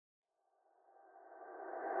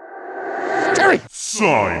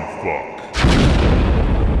Sign fuck.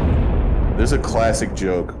 There's a classic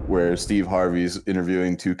joke where Steve Harvey's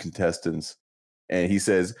interviewing two contestants, and he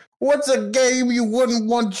says, "What's a game you wouldn't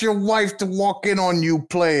want your wife to walk in on you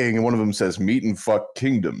playing?" And one of them says, "Meat and Fuck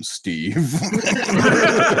Kingdom, Steve."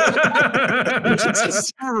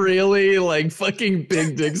 Just really like fucking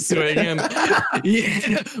big dick swinging.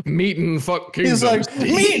 Yeah, meat and fuck Kingdom. He's like,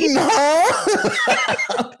 Steve. "Meeting,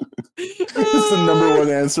 huh?" It's the number one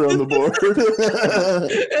answer on the board.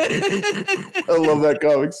 I love that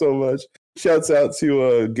comic so much. Shouts out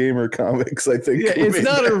to Gamer Comics, I think. Yeah, it's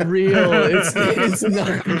not a real. It's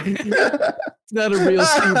not a real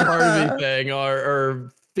Steve Harvey thing or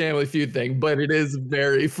Family Feud thing, but it is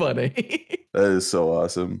very funny. That is so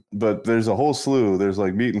awesome. But there's a whole slew. There's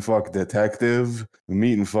like Meat and Fuck Detective,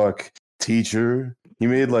 Meat and Fuck Teacher. He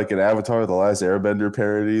made like an Avatar The Last Airbender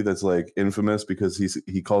parody that's like infamous because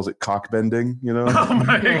he calls it cockbending, you know? Oh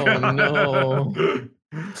my Oh god. no.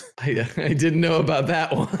 I didn't know about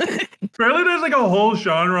that one. Apparently there's like a whole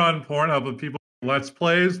genre on Pornhub of people Let's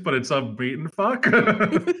Plays, but it's a meat and fuck.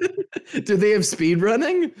 Do they have speed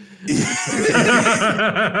running?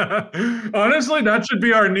 Honestly, that should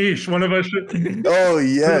be our niche. One of us should. Oh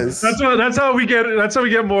yes. That's how we get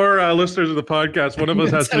more listeners of the podcast. One of us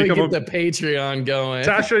has That's how to we become get the Patreon going.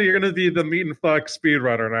 Sasha, you're gonna be the meat and fuck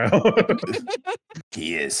speedrunner now.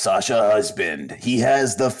 He is Sasha Husband. He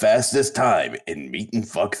has the fastest time in Meat and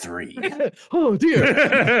Fuck 3. Oh dear.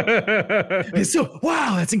 It's so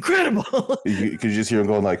wow, that's incredible. You could just hear him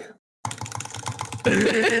going like,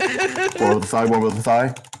 one with the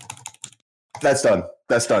thigh. That's done.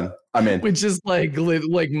 I'm in. Which is like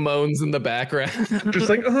moans in the background. Just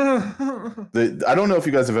like, I don't know if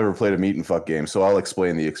you guys have ever played a Meat and Fuck game, so I'll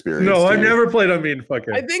explain the experience. no, to I've you. never played a meat and fuck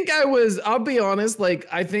game. I think I'll be honest, like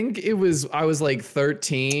I was like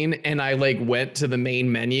 13 and I like went to the main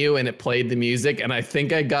menu and it played the music and I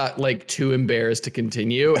think I got like too embarrassed to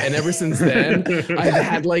continue. And ever since then, I've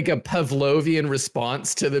had like a Pavlovian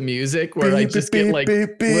response to the music where I just get like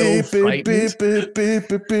little frightened.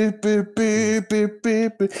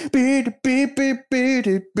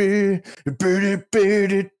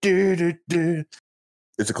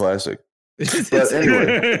 It's a classic. But anyway,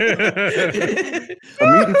 a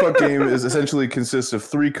Meat and Fuck game is essentially consists of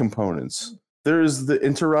three components. There is the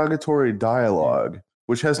interrogatory dialogue,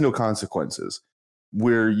 which has no consequences,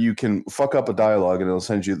 where you can fuck up a dialogue and it'll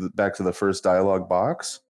send you back to the first dialogue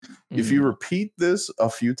box. If you repeat this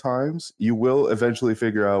a few times, you will eventually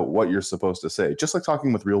figure out what you're supposed to say, just like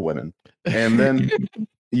talking with real women. And then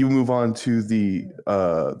you move on to the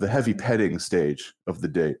heavy petting stage of the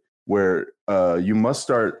date, where you must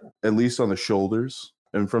start at least on the shoulders,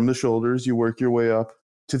 and from the shoulders you work your way up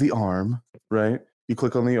to the arm. Right? You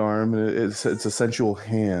click on the arm, and it's a sensual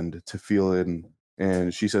hand to feel in.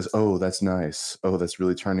 And she says, "Oh, that's nice. Oh, that's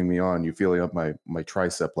really turning me on. You feeling up my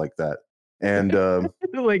tricep like that." And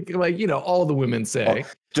like all the women say,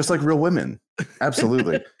 just like real women.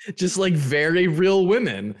 Absolutely. just like very real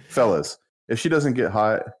women. Fellas, if she doesn't get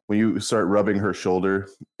hot when you start rubbing her shoulder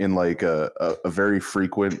in like a very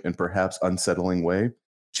frequent and perhaps unsettling way,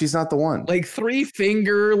 she's not the one. Like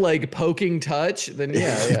 3-finger, like poking touch, then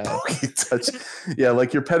yeah. Poking touch. Yeah,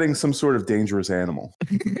 like you're petting some sort of dangerous animal.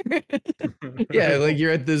 Yeah, like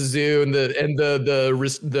you're at the zoo and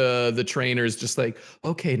the trainer's just like,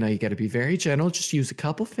 okay, now you got to be very gentle. Just use a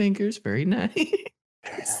couple fingers. Very nice.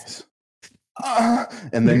 Very nice.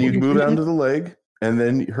 And then you move down to the leg, and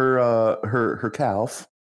then her calf,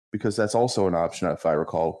 because that's also an option if I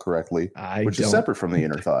recall correctly, which is separate from the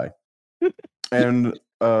inner thigh. And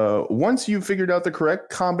once you've figured out the correct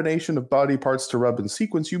combination of body parts to rub in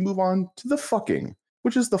sequence, you move on to the fucking,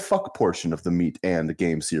 which is the fuck portion of the meat and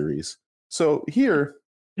game series. So here,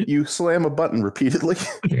 you slam a button repeatedly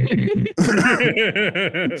in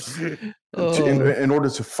order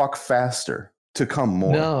to fuck faster, to come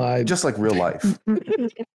more. No, just like real life.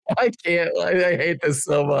 I can't. I hate this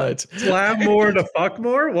so much. Slam more to fuck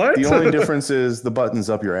more? What? The only difference is the button's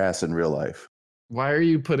up your ass in real life. Why are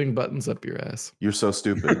you putting buttons up your ass? You're so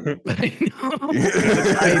stupid. I know.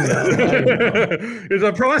 It's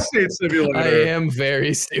a prostate simulator. I am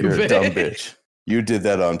very stupid. You're a dumb bitch. You did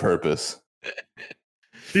that on purpose.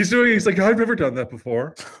 He's like, I've never done that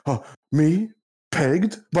before. Oh, me?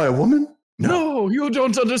 Pegged by a woman? No, you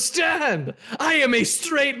don't understand. I am a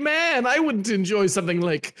straight man. I wouldn't enjoy something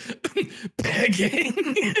like pegging.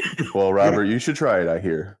 Well, Robert, you should try it, I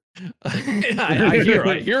hear. I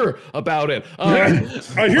hear about it. I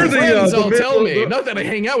hear My friends all the tell me. Not that I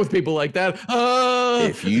hang out with people like that.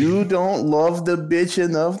 If you don't love the bitch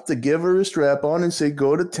enough to give her a strap on and say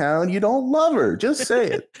go to town, you don't love her. Just say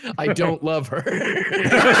it. I don't love her.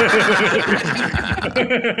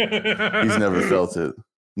 He's never felt it.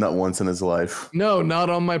 Not once in his life. No, not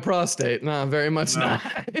on my prostate. No, very much not.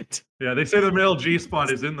 Yeah, they say the male G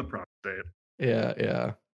spot is in the prostate.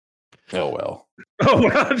 Yeah. Oh well. Oh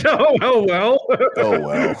well. Oh well. Oh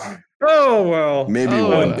well. Oh well. Maybe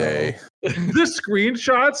one day. This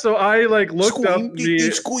screenshot. So I like looked up the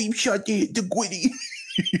screenshot the Gwitty.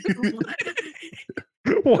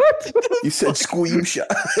 What? You said screenshot.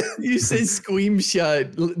 You said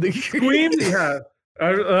screenshot. Scream. Yeah.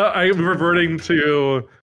 I'm reverting to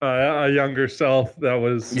a younger self that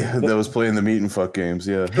was playing the meet and fuck games.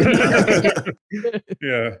 Yeah.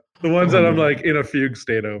 Yeah. The ones that I'm like in a fugue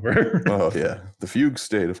state over. Oh yeah, the fugue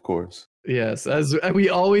state, of course. Yes, as we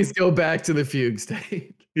always go back to the fugue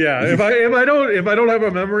state. Yeah, if I don't have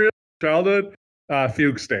a memory of childhood,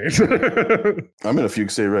 fugue state. I'm in a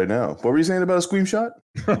fugue state right now. What were you saying about a screenshot?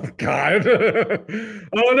 Oh God.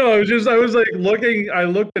 Oh no, I was like looking. I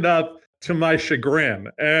looked it up to my chagrin,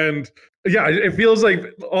 and yeah, it feels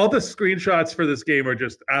like all the screenshots for this game are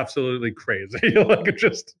just absolutely crazy. Like it's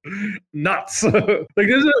just nuts. Like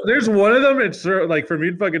there's one of them. It's like for me,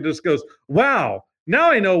 it fucking just goes, wow.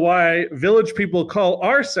 Now I know why village people call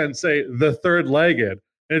our sensei the third-legged.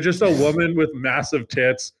 And it's just a woman with massive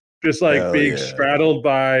tits, just like being straddled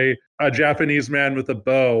by a Japanese man with a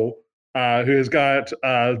bow, who has got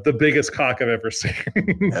the biggest cock I've ever seen.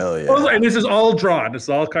 Hell yeah. Oh, and this is all drawn. This is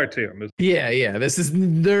all cartoon. Yeah.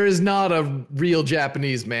 There is not a real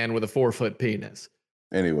Japanese man with a 4-foot penis.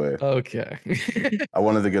 Anyway. Okay. I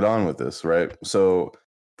wanted to get on with this, right? So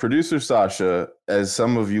producer Sasha, as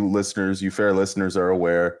some of you listeners, you fair listeners are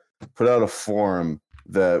aware, put out a forum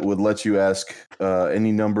that would let you ask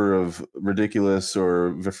any number of ridiculous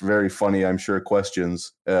or very funny, I'm sure,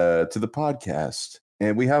 questions to the podcast.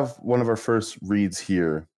 And we have one of our first reads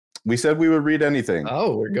here. We said we would read anything.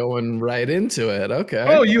 Oh, we're going right into it. Okay.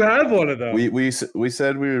 Oh, you have one of them. We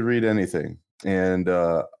said we would read anything. And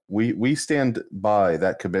we stand by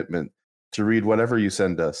that commitment to read whatever you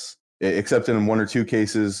send us, except in one or two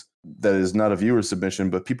cases that is not a viewer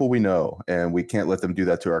submission, but people we know, and we can't let them do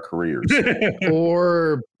that to our careers.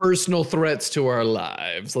 Or personal threats to our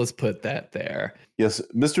lives. Let's put that there. Yes,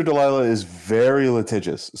 Mr. Delilah is very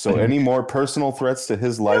litigious, so any more personal threats to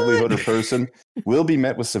his livelihood or person will be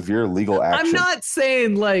met with severe legal action. I'm not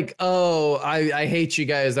saying like, oh, I hate you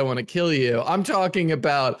guys, I want to kill you. I'm talking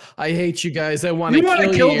about I hate you guys, I want to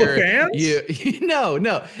kill the fans?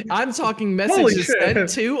 No. I'm talking messages sent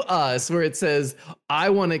to us where it says,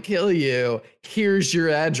 I want to kill you. Here's your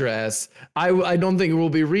address. I don't think we'll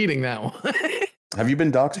be reading that one. Have you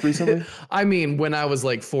been doxxed recently? I mean, when I was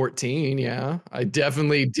like 14, yeah, I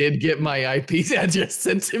definitely did get my IP address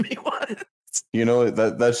sent to me once. You know,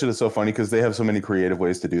 that shit is so funny because they have so many creative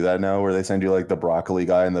ways to do that now, where they send you like the broccoli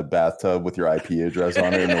guy in the bathtub with your IP address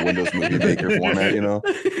on it in the Windows Movie Maker format, you know?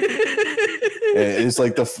 It's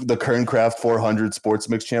like the Kerncraft 400 sports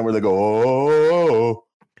mix chant where they go,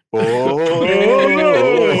 I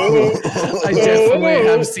definitely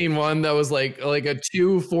have seen one that was like a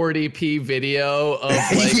 240p video of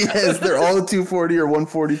like yes, they're all 240 or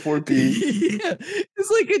 144p. Yeah,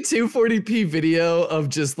 it's like a 240p video of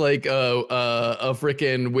just like a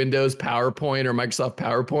freaking Windows PowerPoint or Microsoft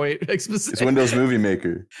PowerPoint. It's Windows Movie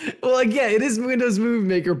Maker. Well, like yeah, it is Windows Movie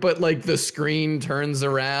Maker, but like the screen turns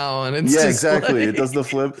around and yeah, exactly. Like... It does the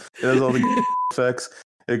flip. It has all the effects.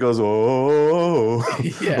 It goes,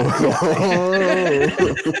 yeah.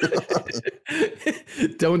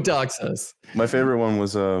 Don't dox us. My favorite one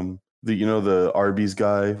was the Arby's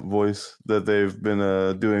guy voice that they've been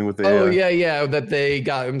doing with the AI. Oh yeah, that they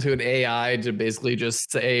got into an AI to basically just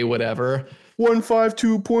say whatever.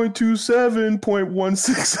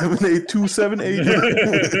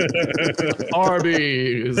 152.27.1678.278.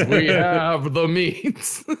 Arby's, we have the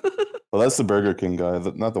meats. Well, that's the Burger King guy,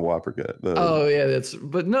 not the Whopper guy. But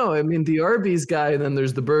no, I mean the Arby's guy, and then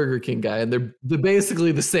there's the Burger King guy, and they're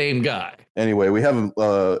basically the same guy. Anyway, we have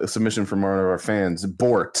a submission from one of our fans,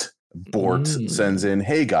 Bort. Bort sends in,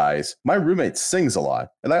 hey guys, my roommate sings a lot,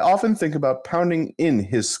 and I often think about pounding in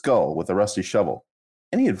his skull with a rusty shovel.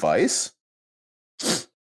 Any advice?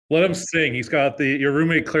 Let him sing. He's got your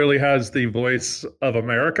roommate clearly has the voice of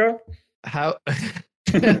America. How?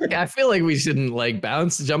 I feel like we shouldn't like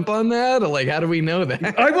jump on that. Or like, how do we know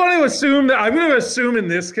that? I want to assume that I'm going to assume in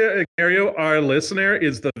this scenario, our listener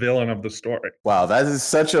is the villain of the story. Wow, that is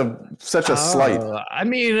such a slight. I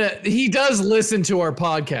mean, he does listen to our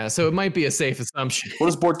podcast, so it might be a safe assumption. What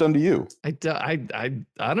has Bort done to you? I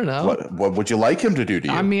don't know. What would you like him to do to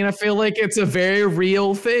you? I mean, I feel like it's a very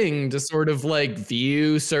real thing to sort of like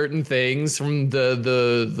view certain things from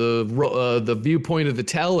the viewpoint of the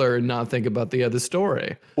teller and not think about the other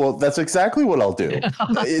story. Well, that's exactly what I'll do.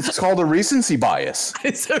 It's called a recency bias.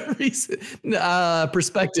 It's a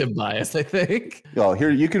perspective bias, I think. Oh, here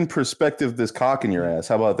you can perspective this cock in your ass.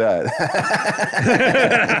 How about that?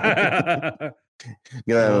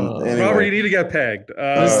 Anyway. Robert, you need to get pegged.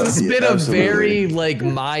 This has been a very like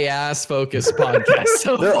my ass focused podcast.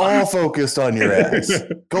 So they're all focused on your ass.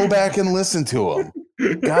 Go back and listen to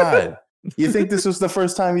them. God. You think this was the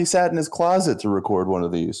first time he sat in his closet to record one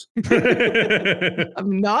of these?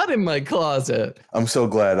 I'm not in my closet. I'm so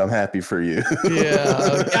glad. I'm happy for you.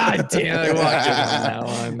 Yeah. God damn, I walked in on that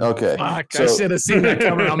one. Okay. Fuck, I should have seen that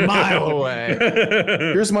coming a mile away.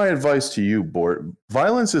 Here's my advice to you, Bort.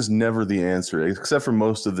 Violence is never the answer, except for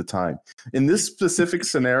most of the time. In this specific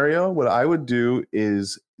scenario, what I would do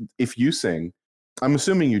is if you sing, I'm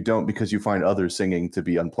assuming you don't because you find others singing to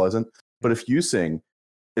be unpleasant, but if you sing,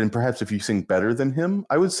 and perhaps if you sing better than him,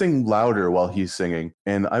 I would sing louder while he's singing,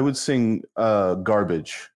 and I would sing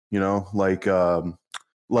garbage, like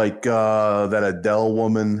that Adele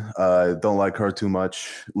woman. Don't like her too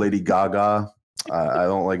much. Lady Gaga. I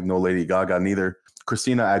don't like no Lady Gaga neither.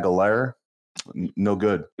 Christina Aguilera. No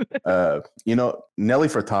good. Nelly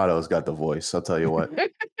Furtado's got the voice. I'll tell you what.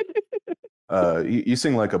 You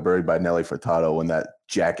sing Like a Bird by Nelly Furtado when that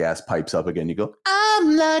jackass pipes up again. You go,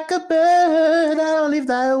 I'm like a bird, I don't leave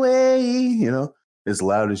thy way. As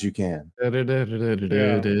loud as you can. Yeah.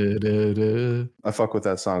 I fuck with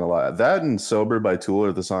that song a lot. That and Sober by Tool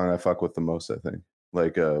are the song I fuck with the most, I think.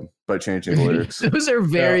 Like by changing the lyrics. Those are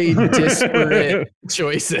very disparate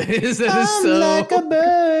choices. I'm like a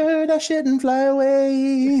bird, I shouldn't fly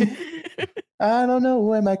away. I don't know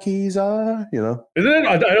where my keys are, Isn't it?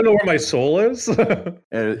 I don't know where my soul is.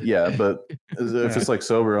 Yeah, but if it's like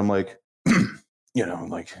Sober, I'm like,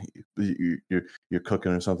 like you're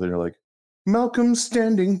cooking or something. You're like, Malcolm's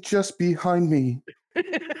standing just behind me,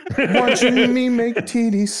 watching me make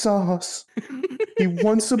teeny sauce. He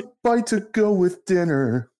wants a bite to go with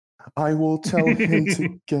dinner. I will tell him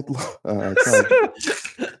to get lost.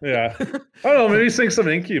 Yeah. I don't know. Maybe sing some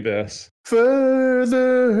Incubus.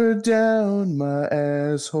 Further down my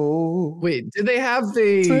asshole. Wait, did they have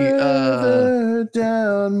the further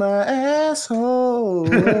down my asshole?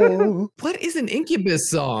 What is an Incubus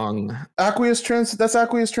song? That's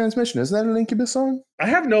Aqueous Transmission. Isn't that an Incubus song? I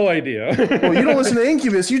have no idea. Well, you don't listen to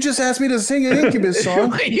Incubus. You just asked me to sing an Incubus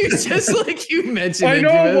song. You just you mentioned. I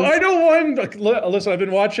Incubus. know one. Listen, I've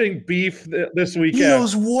been watching Beef this weekend. He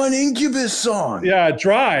knows one Incubus song. Yeah,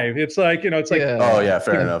 Drive. It's like it's like. Yeah. Oh yeah,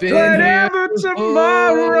 fair enough. Whatever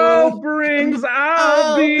tomorrow brings,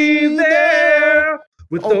 I'll be there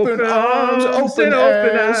with open arms, open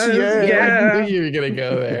eyes. Yeah. I knew you were gonna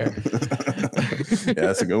go there. Yeah,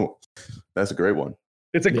 that's a good one. That's a great one.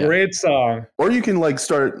 It's a great song. Or you can like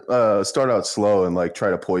start out slow and like try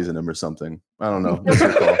to poison him or something. I don't know. What's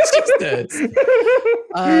your call?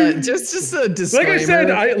 Just a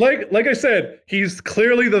disclaimer. Like I said, he's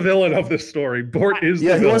clearly the villain of this story. Bort is the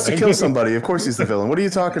villain. He wants to kill somebody. Of course he's the villain. What are you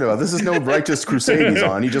talking about? This is no righteous crusade he's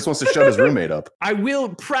on. He just wants to shut his roommate up. I will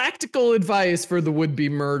practical advice for the would-be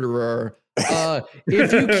murderer.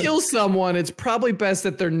 If you kill someone, it's probably best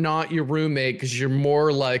that they're not your roommate because you're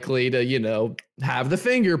more likely to, have the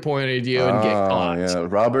finger pointed at you and get caught. Yeah,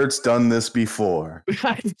 Robert's done this before.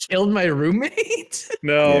 I've killed my roommate?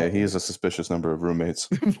 No. Yeah, he has a suspicious number of roommates.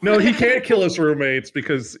 No, he can't kill his roommates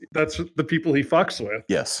because that's the people he fucks with.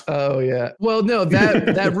 Yes. Oh, yeah. Well, no,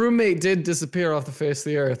 that roommate did disappear off the face of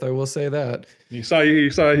the earth. I will say that. He saw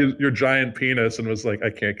your giant penis and was like, I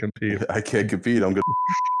can't compete. I can't compete. I'm good.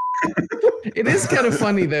 It is kind of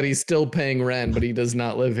funny that he's still paying rent, but he does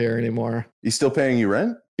not live here anymore. He's still paying you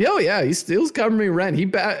rent? Oh yeah, he still's covering me rent. He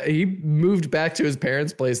moved back to his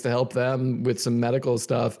parents' place to help them with some medical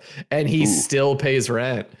stuff, and he still pays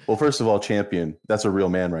rent. Well, first of all, champion. That's a real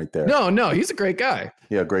man right there. No, he's a great guy.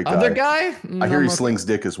 Yeah, great guy. Other guy? I hear he slings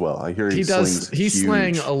dick as well. I hear he does. He's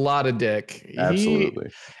slang a lot of dick. Absolutely.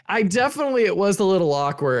 It was a little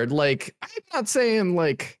awkward. Like, I'm not saying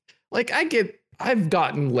like I've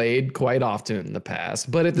gotten laid quite often in the past,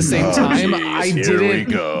 but at the same time, I didn't. Here we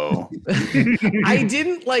go. I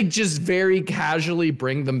didn't like just very casually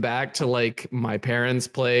bring them back to like my parents'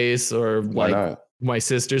 place or like my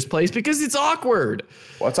sister's place because it's awkward.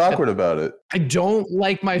 What's awkward about it? I don't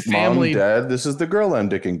like my family. Mom, Dad, this is the girl I'm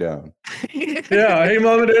dicking down. Yeah, hey,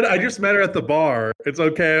 Mom and Dad, I just met her at the bar. It's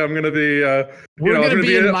okay. I'm gonna be. We're gonna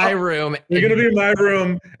be in my room. You're gonna be in my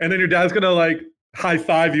room, and then your dad's gonna like high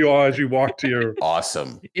five you all as you walk to your.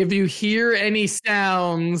 Awesome. If you hear any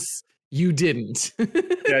sounds, you didn't.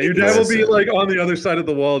 Yeah, your dad will be like on the other side of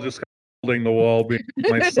the wall, just holding the wall, being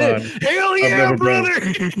my son. Hell yeah, brother!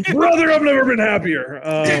 Brother, I've never been happier.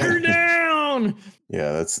 Take her down.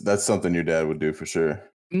 Yeah, that's something your dad would do for sure.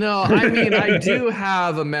 No, I mean, I do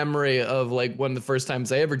have a memory of like one of the first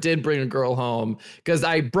times I ever did bring a girl home, because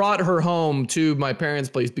I brought her home to my parents'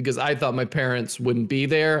 place because I thought my parents wouldn't be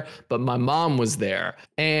there, but my mom was there.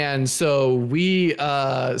 And so we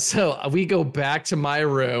go back to my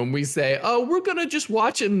room. We say, oh, we're going to just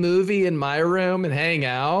watch a movie in my room and hang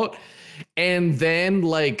out. And then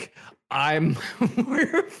like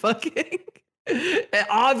we're fucking...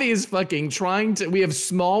 Avi's fucking trying to. We have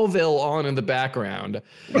Smallville on in the background.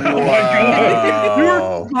 Oh my god! You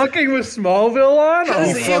were fucking with Smallville on?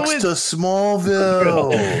 Oh, fucks to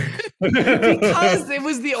Smallville. Because it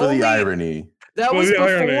was the only irony. That was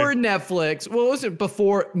before Netflix. What was it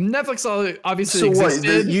before? Netflix obviously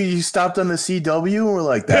existed. What, you stopped on the CW and we're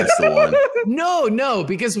like, that's the one. No,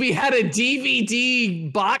 because we had a DVD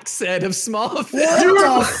box set of Smallville. What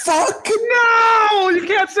the fuck? No, you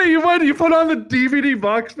can't say you went. You put on the DVD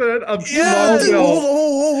box set of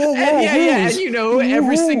Smallville. And you know,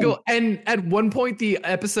 every single, and at one point the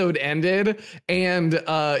episode ended and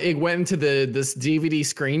it went into this DVD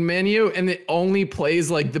screen menu and it only plays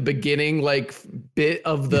like the beginning like bit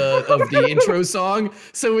of the intro song.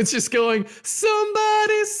 So it's just going,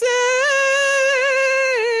 somebody save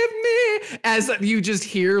me, as you just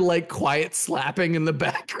hear like quiet slapping in the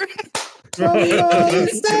background.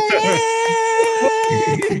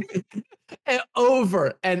 And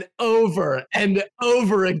over and over and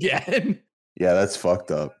over again. Yeah, that's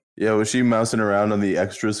fucked up. Yeah, was she mousing around on the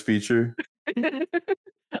extras feature?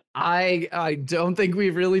 I don't think we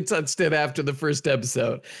really touched it after the first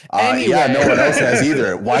episode. Anyway. Yeah, no one else has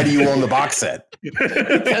either. Why do you own the box set?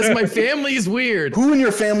 Because my family is weird. Who in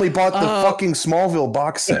your family bought the fucking Smallville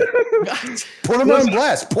box set? Put them on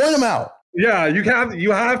blast. Point them out. Yeah, you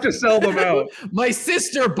have to sell them out. My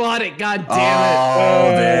sister bought it. God damn it!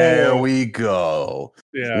 Oh, there we go.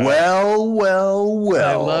 Yeah. Well.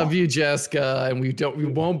 I love you, Jessica, and we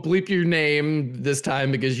won't bleep your name this time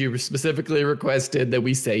because you specifically requested that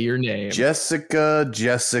we say your name. Jessica.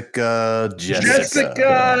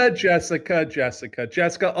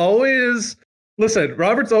 Always listen.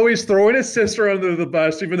 Robert's always throwing his sister under the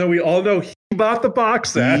bus, even though we all know he bought the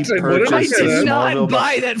box set. I did not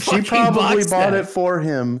buy that fucking box set. She probably bought it for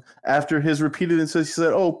him after his repeated instances. She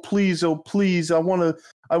said, "Oh please, I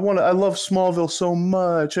love Smallville so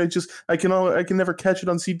much. I can never catch it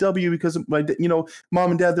on CW because of my,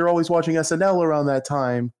 mom and dad, they're always watching SNL around that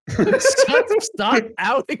time." Stop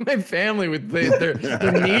outing my family with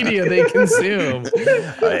the media they consume.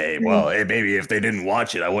 Hey, maybe if they didn't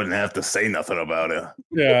watch it, I wouldn't have to say nothing about it.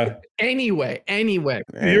 Yeah. Anyway. You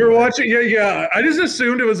were watching, yeah. I just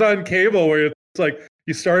assumed it was on cable where it's like,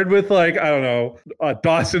 you started with like, I don't know,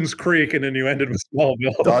 Dawson's Creek, and then you ended with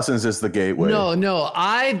Smallville. Dawson's is the gateway. No.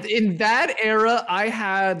 In that era, I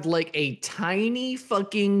had like a tiny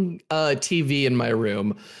fucking TV in my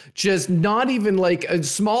room, just not even like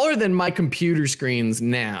smaller than my computer screens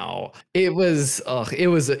now. It was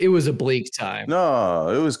a bleak time. No,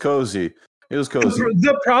 it was cozy.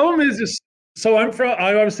 The problem is so I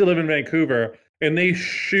obviously live in Vancouver. And they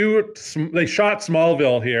shot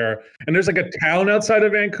Smallville here. And there's like a town outside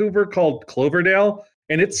of Vancouver called Cloverdale.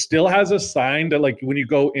 And it still has a sign that like when you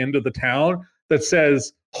go into the town that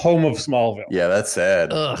says home of Smallville. Yeah, that's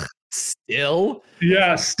sad. Ugh. Still?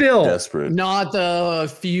 Yeah, still. Desperate. Not the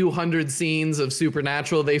few hundred scenes of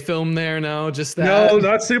Supernatural they filmed there, no? Just that? No,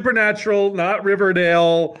 not Supernatural, not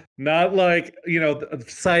Riverdale, not like,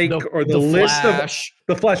 Psych or the list Flash.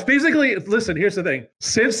 of... The Flash. Basically, listen, here's the thing.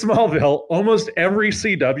 Since Smallville, almost every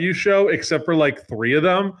CW show, except for like 3 of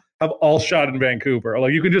them, have all shot in Vancouver.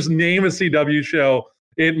 Like you can just name a CW show.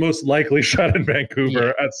 It most likely shot in Vancouver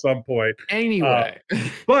at some point. Anyway.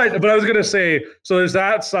 But I was going to say, so there's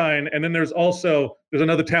that sign. And then there's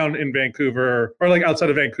another town in Vancouver or like outside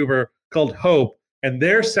of Vancouver called Hope. And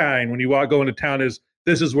their sign when you go into town is,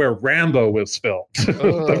 this is where Rambo was filmed.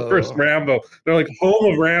 The first Rambo. They're like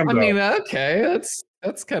home of Rambo. I mean, okay.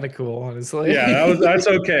 That's kind of cool, honestly. Yeah, that's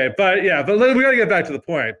okay. But we got to get back to the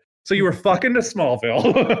point. So you were fucking to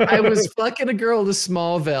Smallville. I was fucking a girl to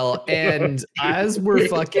Smallville, and as we're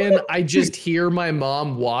fucking, I just hear my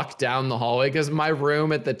mom walk down the hallway because my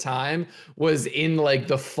room at the time was in like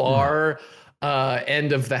the far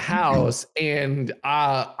end of the house, and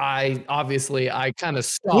I obviously kind of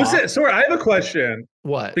stopped. Was it? Sorry, I have a question.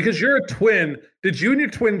 What? Because you're a twin. Did you and your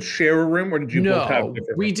twin share a room, or did you both have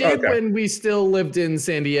different we rooms? did when we still lived in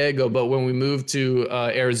San Diego, but when we moved to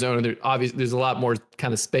Arizona, there's a lot more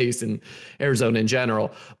kind of space in Arizona in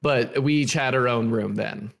general. But we each had our own room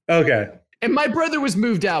then. Okay. And my brother was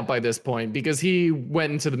moved out by this point because he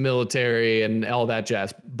went into the military and all that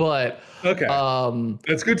jazz. But okay,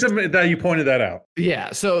 it's good that you pointed that out.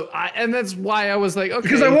 Yeah, so and that's why I was like, okay,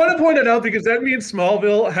 because I want to point it out because that means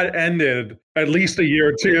Smallville had ended at least a year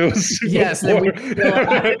or two. Yes, and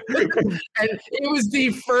it was the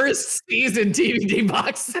first season DVD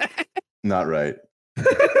box set. Not right.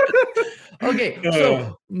 Okay,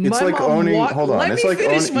 so it's like owning. Hold on, it's like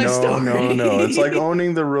owning. No. It's like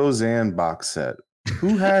owning the Roseanne box set.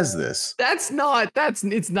 Who has this? It's not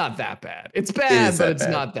that bad. It's bad, but it's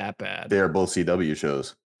not that bad. They are both CW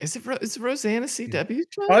shows. Is Roseanne a CW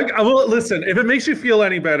show? I will listen. If it makes you feel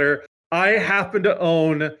any better, I happen to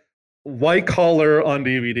own White Collar on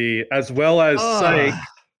DVD as well as Psych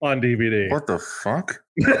on DVD. What the fuck,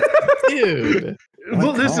 dude?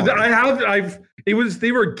 Well, listen,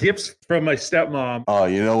 they were gifts from my stepmom. Oh,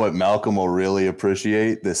 you know what Malcolm will really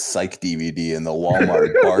appreciate? This Psych DVD in the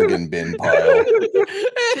Walmart bargain bin pile.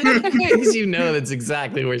 You know that's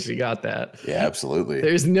exactly where she got that. Yeah, absolutely.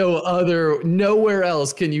 There's nowhere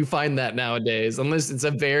else can you find that nowadays, unless it's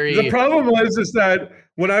a very... The problem is that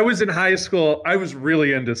when I was in high school, I was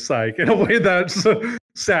really into Psych in a way that's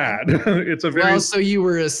sad. It's a very... Well, so you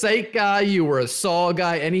were a Psych guy, you were a Saw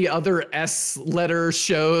guy, any other S-letter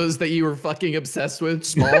shows that you were fucking obsessed with?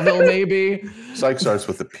 Smallville, maybe? Psych starts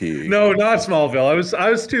with a P. No, not Smallville.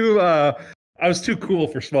 I was too cool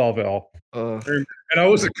for Smallville. And I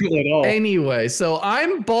wasn't cool at all. Anyway, so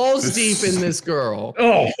I'm balls deep in this girl.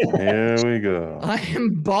 Oh, here we go. I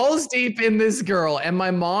am balls deep in this girl, and my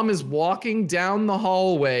mom is walking down the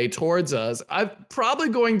hallway towards us. I'm probably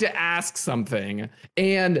going to ask something,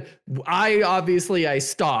 and I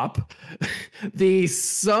stop. The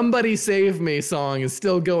 "Somebody Save Me" song is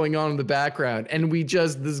still going on in the background, and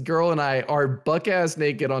this girl and I are buck-ass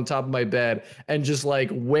naked on top of my bed and just like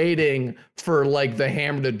waiting for like the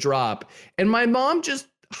hammer to drop. And my mom just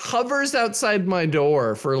hovers outside my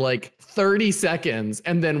door for like 30 seconds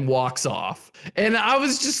and then walks off. And I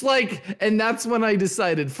was just like, and that's when I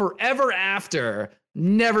decided forever after,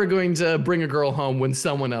 never going to bring a girl home when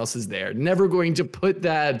someone else is there. Never going to put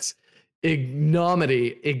that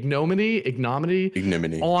ignominy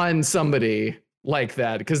on somebody like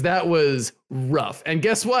that, because that was rough. And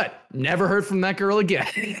guess what? Never heard from that girl again.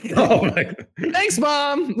 Oh my God. Thanks,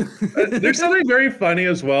 Mom. There's something very funny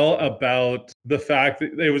as well about the fact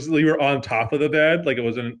that you were on top of the bed, like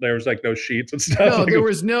there was like no sheets and stuff. No, like there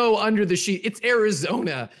was no under the sheet. It's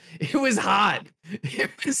Arizona. It was hot. It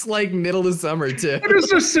was like middle of summer too. I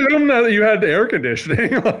just assumed that you had air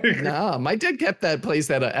conditioning. No, my dad kept that place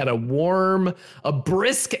at a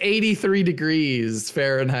brisk 83 degrees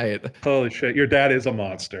Fahrenheit. Holy shit, your dad is a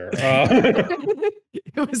monster.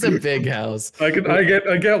 It was a big house. I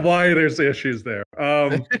get why there's issues there.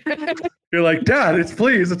 You're like, Dad, it's a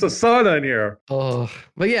sauna in here. Oh,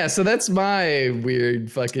 but yeah, so that's my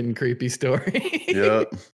weird fucking creepy story. Yeah,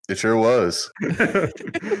 it sure was. I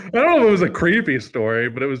don't know if it was a creepy story,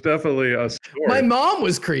 but it was definitely a story. My mom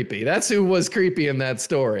was creepy. That's who was creepy in that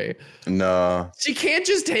story. No. She can't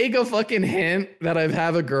just take a fucking hint that I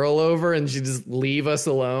have a girl over and she just leave us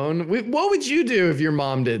alone. What would you do if your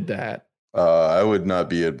mom did that? I would not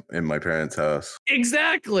be in my parents' house.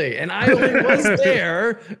 Exactly. And I only was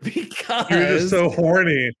there because... You were just so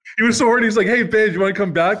horny. He was so horny. He's like, hey, babe, you want to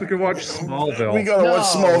come back? We can watch Smallville. We got to watch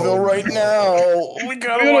Smallville right now. We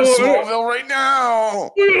got to watch Smallville right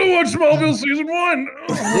now. We got to watch Smallville season 1.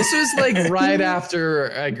 This was like right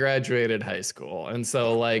after I graduated high school. And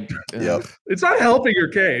so like... Yep. It's not helping your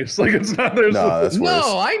case. Like it's not... That's worse.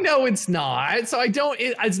 No, I know it's not. So I don't...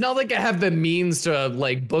 It's not like I have the means to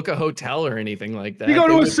like book a hotel or anything like that. You go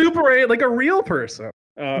to a Super 8 like a real person.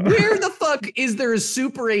 Where the fuck is there a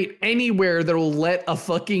Super 8 anywhere that will let a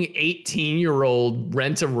fucking 18-year-old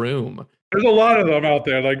rent a room? There's a lot of them out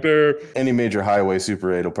there. Like any major highway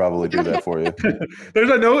Super 8 will probably do that for you.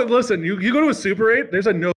 There's a no. Listen, you go to a Super 8. There's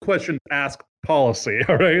a no questions asked policy.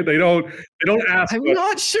 All right, they don't ask. I'm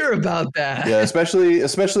not sure about that. Yeah, especially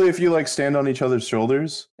if you like stand on each other's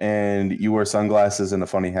shoulders and you wear sunglasses and a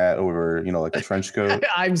funny hat over, like a trench coat.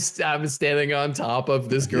 I'm standing on top of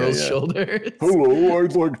this girl's shoulders. Hello,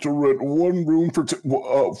 I'd like to rent one room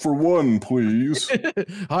for one, please.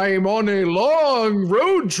 I'm on a long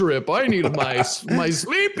road trip. I need my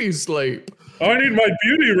sleepy sleep. I need my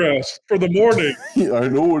beauty rest for the morning. I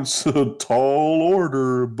know it's a tall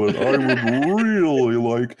order, but I would really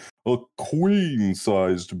like a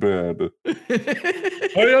queen-sized bed.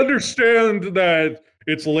 I understand that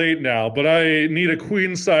it's late now, but I need a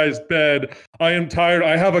queen-sized bed. I am tired.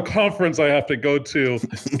 I have a conference I have to go to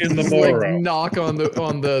in the morning. Like knock on the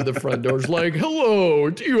front doors. Like,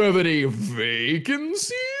 hello, do you have any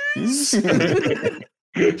vacancies?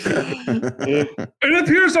 It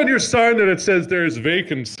appears on your sign that it says there's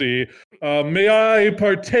vacancy. May I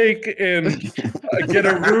partake in get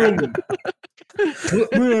a room?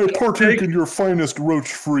 May I partake in your finest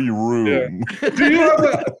roach-free room? Yeah.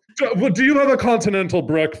 Do you have a continental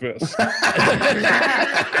breakfast?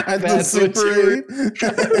 The Super 8.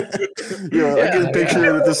 I get a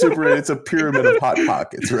picture of the Super 8. It's a pyramid of hot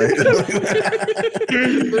pockets, right?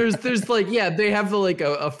 there's like, they have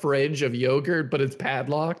a fridge of yogurt, but it's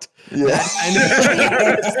padlocked. Yeah.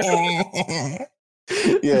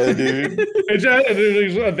 Yeah, dude.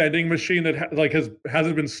 There's a vending machine that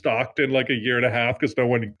hasn't been stocked in like a year and a half because no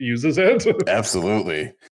one uses it.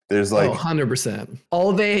 Absolutely. There's like 100%.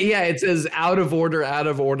 It says out of order, out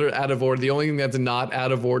of order, out of order. The only thing that's not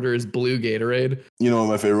out of order is blue Gatorade. You know what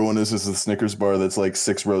my favorite one is the Snickers bar that's like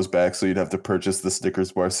 6 rows back, so you'd have to purchase the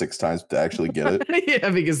Snickers bar 6 times to actually get it. Yeah,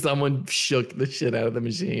 because someone shook the shit out of the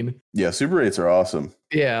machine. Yeah, Super 8s are awesome.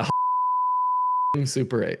 Yeah.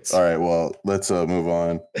 Super 8s. All right, well, let's move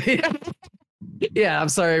on. Yeah, I'm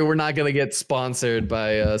sorry, we're not gonna get sponsored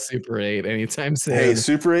by Super 8 anytime soon. Hey,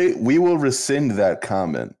 Super 8, we will rescind that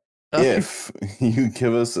comment if you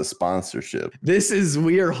give us a sponsorship.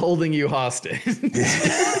 We are holding you hostage.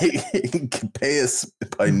 Pay us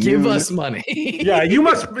by noon. Give us money. You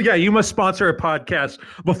must sponsor a podcast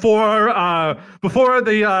before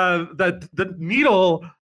the needle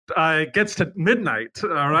gets to midnight.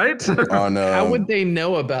 All right. How would they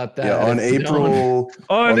know about that? Yeah, on April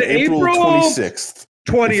 26th.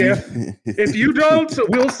 20th. If you don't,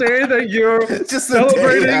 we'll say that you're just the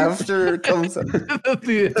celebrating day after it comes out.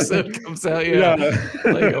 The episode comes out. Yeah.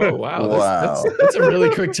 Like, oh wow. That's a really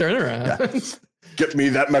quick turnaround. Yeah. Get me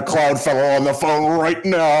that McLeod fellow on the phone right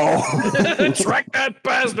now. Track that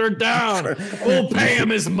bastard down. We'll pay him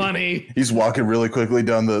his money. He's walking really quickly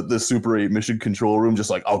down the Super 8 mission control room, just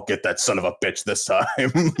like, I'll get that son of a bitch this time.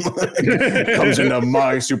 Comes into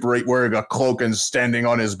my Super 8 wearing a cloak and standing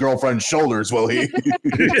on his girlfriend's shoulders, will he?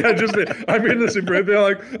 I'm in the Super 8. They're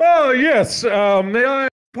like, oh, yes, may I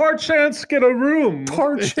par chance get a room?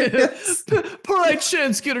 Par chance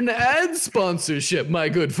get an ad sponsorship, my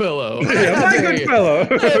good fellow. Yeah, my good fellow.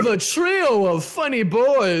 I have a trio of funny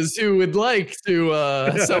boys who would like to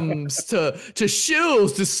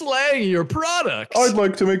shills to slang your products. I'd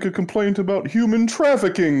like to make a complaint about human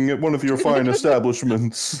trafficking at one of your fine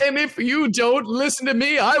establishments. And if you don't listen to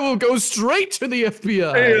me, I will go straight to the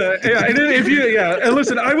FBI. And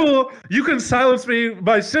listen, you can silence me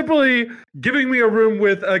by simply giving me a room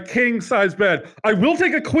with a king-size bed. I will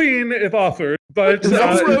take a queen if offered, but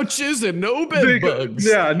no roaches and no bed bugs.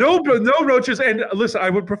 Yeah, no roaches. And listen,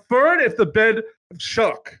 I would prefer it if the bed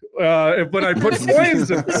shook when I put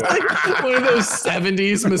flames in it. Like one of those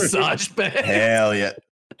 70s massage beds. Hell yeah.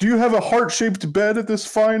 Do you have a heart-shaped bed at this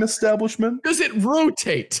fine establishment? Does it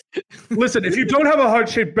rotate? Listen, if you don't have a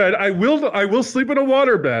heart-shaped bed, I will sleep in a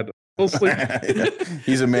water bid.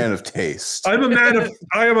 He's a man of taste. I am a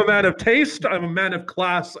man of taste. I'm a man of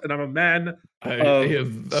class, and I'm a man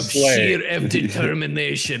of sheer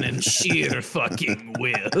determination and sheer fucking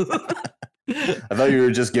will. I thought you were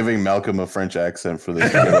just giving Malcolm a French accent for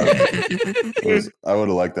this. I would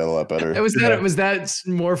have liked that a lot better. Was that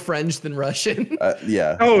more French than Russian?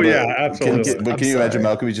 Yeah. Oh, yeah, absolutely. Can you imagine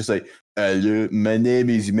Malcolm? He's just like, hello, my name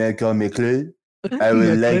is Malcolm McLeod. I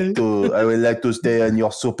would like to stay on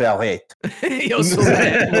your Super 8. Your Super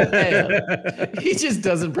 8. He just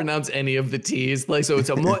doesn't pronounce any of the T's, like, so it's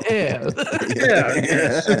a motel.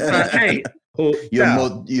 Yeah, Super 8.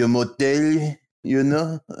 Your motel, you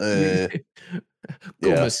know?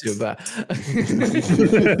 Comment sur va.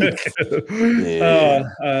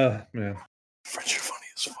 Man. French are funny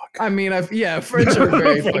as fuck. I mean, French are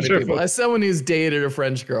very funny people. As someone who's dated a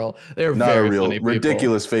French girl, they're not very a real funny people.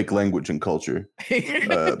 ridiculous fake language and culture.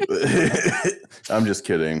 I'm just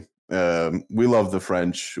kidding. We love the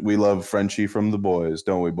French. We love Frenchie from The Boys,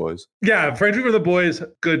 don't we, boys? Yeah, Frenchie for the Boys,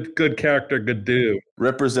 good character, good dude.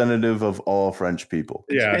 Representative of all French people.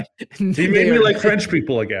 Yeah. He made me like French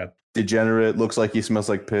people again. Degenerate, looks like he smells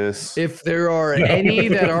like piss. If there are any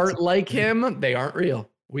that aren't like him, they aren't real.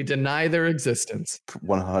 We deny their existence.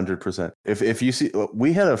 100%. If you see,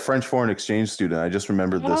 we had a French foreign exchange student. I just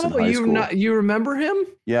remembered this in high school. You remember him?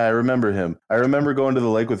 Yeah, I remember him. I remember going to the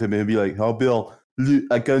lake with him and he'd be like, "Oh, Bill,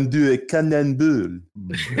 I can do a cannonball."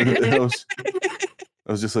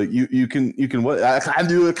 I was just like, you can what? I can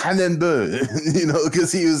do a cannonball,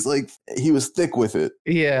 because he was thick with it.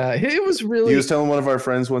 Yeah, it was really. He was telling one of our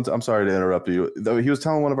friends once. I'm sorry to interrupt you. Though he was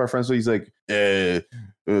telling one of our friends, so he's like, Alain,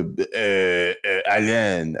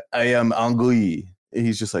 I am angry. And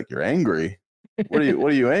he's just like, "You're angry? What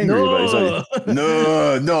are you angry about?" He's like,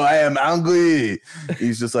 no, I am angry.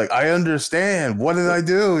 He's just like, "I understand. What did I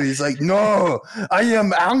do?" He's like, "No, I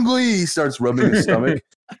am angry." He starts rubbing his stomach.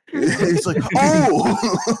 He's like, "Oh."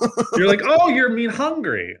 You're like, "Oh, you mean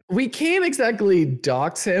hungry." We can't exactly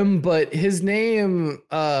dox him, but his name,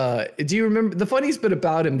 do you remember the funniest bit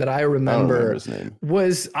about him that I remember his name.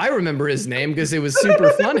 I remember his name because it was super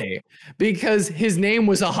funny because his name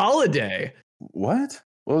was a holiday. What?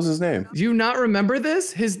 What was his name? Do you not remember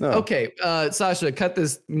this? No. Okay, Sasha, cut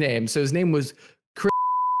this name. So his name was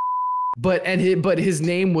but his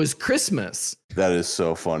name was Christmas. That is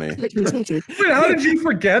so funny. Wait, how did you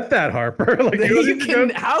forget that, Harper?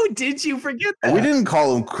 How did you forget that? We didn't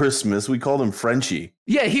call him Christmas. We called him Frenchie.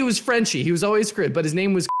 Yeah, he was Frenchie. He was always Chris, but his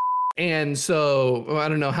name was. And so I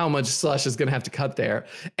don't know how much Slush is going to have to cut there.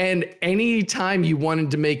 And anytime you wanted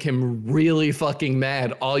to make him really fucking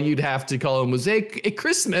mad, all you'd have to call him was a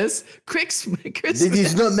Christmas. This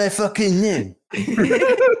is not my fucking name.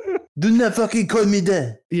 Do not fucking call me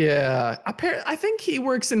that. Yeah. I think he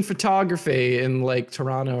works in photography in like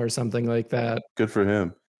Toronto or something like that. Good for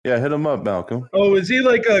him. Yeah, hit him up, Malcolm. Oh, is he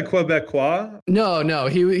like a Quebecois? No.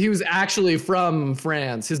 He was actually from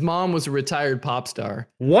France. His mom was a retired pop star.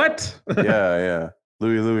 What? Yeah.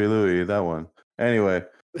 Louis, that one. Anyway,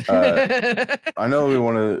 I know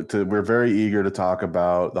we're very eager to talk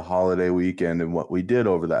about the holiday weekend and what we did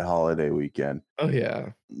over that holiday weekend. Oh, yeah.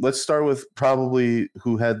 Let's start with probably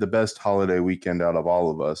who had the best holiday weekend out of all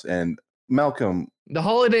of us. And Malcolm. The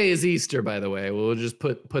holiday is Easter, by the way. We'll just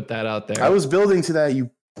put that out there. I was building to that, you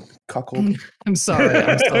cuckold. I'm sorry.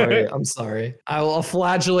 I'll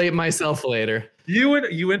flagellate myself later.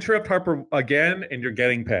 You interrupt Harper again, and you're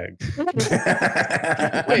getting pegged. Wait,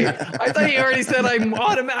 I thought you already said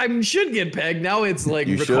I should get pegged. Now it's like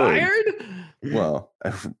you required. Should. Well,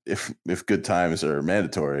 if good times are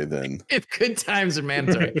mandatory, then if good times are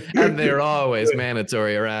mandatory, and they're always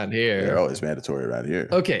mandatory around here. They're always mandatory around here.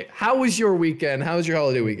 Okay, how was your weekend? How was your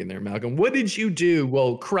holiday weekend there, Malcolm? What did you do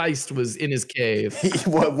while Christ was in his cave?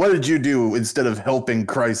 What did you do instead of helping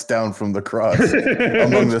Christ down from the cross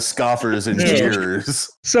among the scoffers and jeers?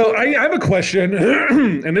 So I have a question,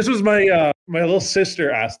 and this was my little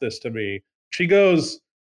sister asked this to me. She goes,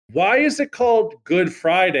 "Why is it called Good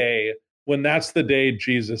Friday when that's the day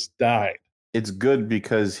Jesus died?" It's good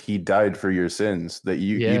because he died for your sins. That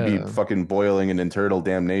you'd be fucking boiling in eternal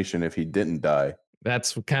damnation if he didn't die.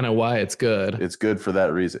 That's kind of why it's good. It's good for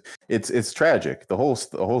that reason. It's tragic. The whole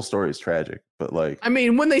story is tragic. But like, I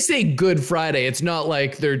mean, when they say Good Friday, it's not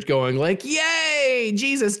like they're going like, "Yay,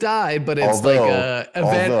 Jesus died," but it's like a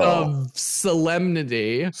event of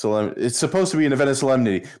solemnity. It's supposed to be an event of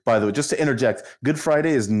solemnity. By the way, just to interject, Good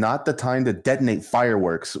Friday is not the time to detonate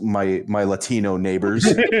fireworks, my Latino neighbors.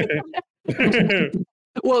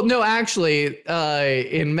 Well, no, actually,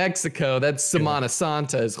 in Mexico, that's Semana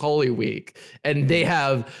Santa is Holy Week. And they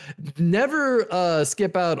have never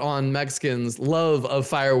skip out on Mexicans' love of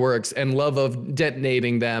fireworks and love of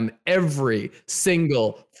detonating them every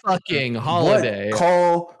single fucking holiday. What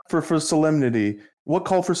call for solemnity? What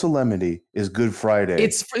call for solemnity is Good Friday?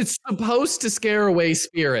 It's supposed to scare away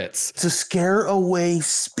spirits. To scare away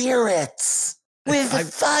spirits. With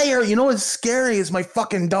fire. You know what's scary is my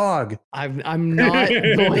fucking dog. I'm not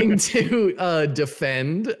going to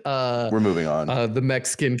defend we're moving on the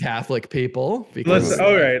Mexican Catholic people because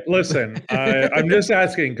listen, I'm just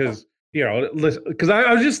asking because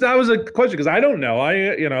that was a question because I don't know.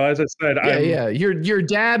 As I said, Your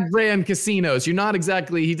dad ran casinos. You're not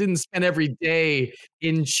exactly. He didn't spend every day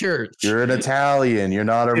in church. You're an Italian. You're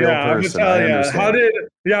not a real person.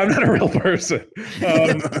 I'm not a real person.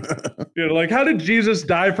 How did Jesus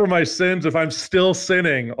die for my sins if I'm still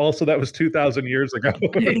sinning? Also, that was 2,000 years ago.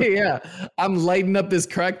 Yeah, I'm lighting up this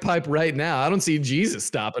crack pipe right now. I don't see Jesus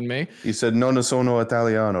stopping me. He said, "Non sono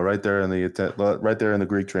Italiano," right there in the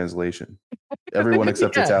Greek translation. Everyone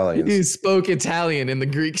except Yeah, Italians. You spoke Italian in the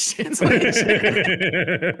Greek translation.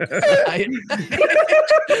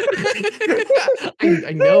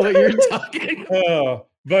 I know what you're talking about. Oh,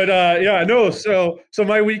 but yeah, no. So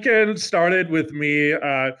my weekend started with me.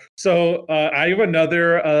 I have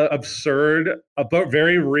another absurd, but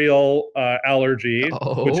very real allergy,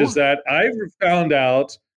 which is that I've found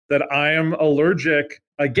out that I am allergic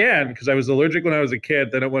again because I was allergic when I was a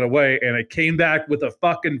kid. Then it went away, and it came back with a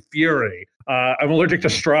fucking fury. I'm allergic to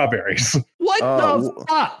strawberries. What the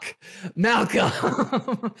fuck,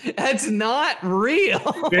 Malcolm? That's not real.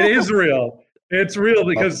 It is real. It's real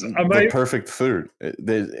because the perfect food.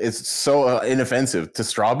 It's so inoffensive to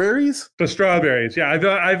strawberries. To strawberries, yeah.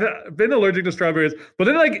 I've been allergic to strawberries, but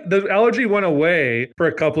then like the allergy went away for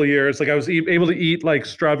a couple of years. Like I was able to eat like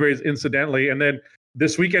strawberries incidentally, and then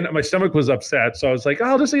this weekend my stomach was upset, so I was like, oh,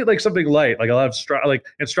 I'll just eat like something light. Like I'll have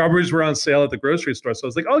and strawberries were on sale at the grocery store, so I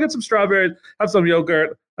was like, I'll get some strawberries, have some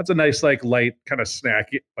yogurt. That's a nice like light kind of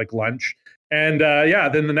snack like lunch. And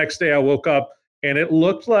then the next day I woke up and it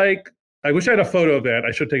looked like. I wish I had a photo of it.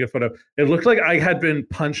 I should take a photo. It looked like I had been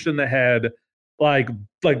punched in the head, like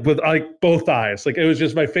with like both eyes. Like it was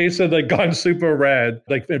just my face had like gone super red,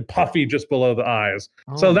 like and puffy just below the eyes.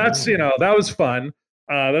 So that's that was fun.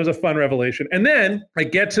 That was a fun revelation. And then I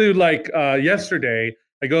get to yesterday.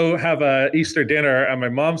 I go have a Easter dinner at my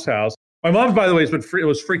mom's house. My mom, by the way,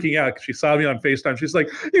 was freaking out because she saw me on FaceTime. She's like,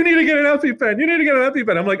 "You need to get an EpiPen. You need to get an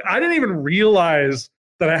EpiPen." I'm like, I didn't even realize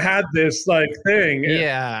that I had this like thing.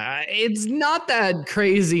 Yeah, it's not that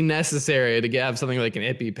crazy necessary to have something like an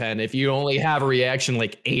EpiPen if you only have a reaction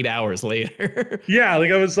like 8 hours later. Yeah,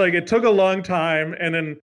 like I was like, it took a long time, and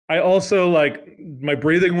then I also like my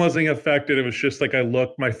breathing wasn't affected. It was just like I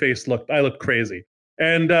looked crazy,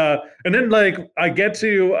 and then like I get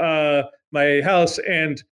to my house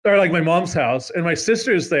or like my mom's house, and my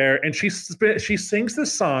sister's there, and she sings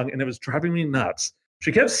this song, and it was driving me nuts.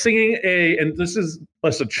 She kept singing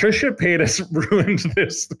Trisha Paytas ruined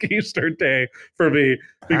this Easter day for me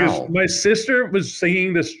because my sister was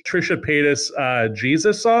singing this Trisha Paytas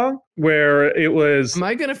Jesus song where it was. Am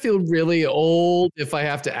I gonna feel really old if I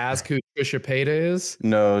have to ask who Trisha Paytas is?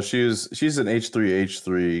 No, she's an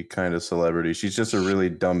H3H3 kind of celebrity. She's just a really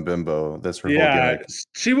dumb bimbo. That's her whole gimmick.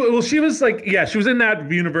 She was like, she was in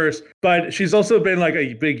that universe, but she's also been like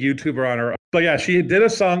a big YouTuber on her. But yeah, she did a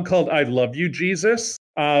song called "I Love You, Jesus."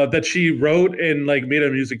 That she wrote and like made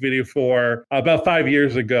a music video for about 5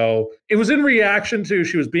 years ago. It was in reaction to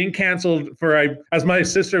she was being canceled for, as my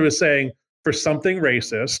sister was saying, for something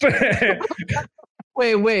racist.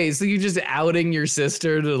 Wait. So you just outing your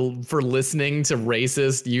sister for listening to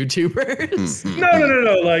racist YouTubers?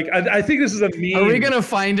 No. Like, I think this is a meme. Are we gonna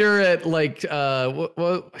find her at like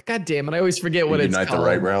God damn it! I always forget what it's called. Unite the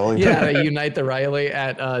Right rally. Yeah, Unite the Rally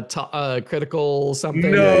at Critical something.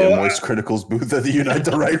 No, Moist Critical's booth at the Unite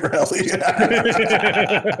the Right rally.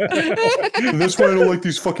 That's why I don't like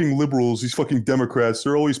these fucking liberals, these fucking Democrats.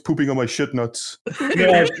 They're always pooping on my shit nuts.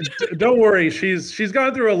 No, don't worry. She's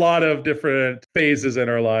gone through a lot of different phases in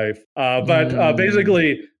her life, but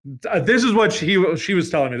basically, this is what she was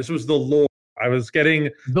telling me. This was the lore. I was getting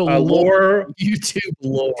the lore, YouTube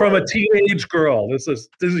lore from a teenage girl. This is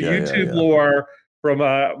YouTube lore from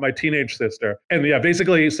my teenage sister. And yeah,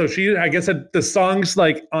 basically, so I guess the song's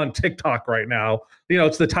like on TikTok right now.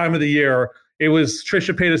 It's the time of the year. It was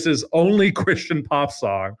Trisha Paytas' only Christian pop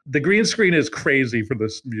song. The green screen is crazy for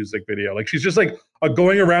this music video. Like she's just like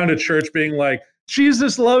going around a church being like,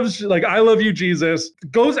 Jesus loves, like, I love you, Jesus.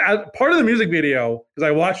 Goes out. Part of the music video, because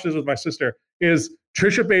I watched this with my sister, is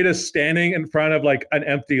Trisha Paytas standing in front of like an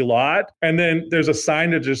empty lot. And then there's a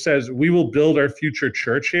sign that just says, "We will build our future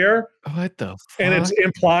church here." What the fuck? And it's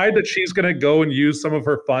implied that she's going to go and use some of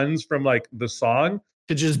her funds from like the song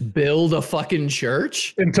to just build a fucking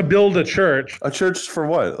church? And to build a church. A church for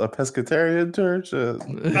what? A pescatarian church?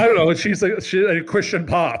 I don't know. She's a Christian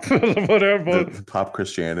pop. Whatever. Pop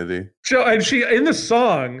Christianity. So, and she, in the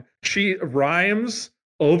song, she rhymes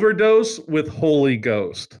overdose with Holy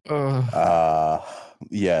Ghost.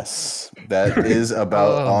 Yes. That is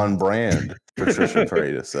about on brand for Trisha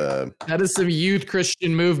Paytas. That is some youth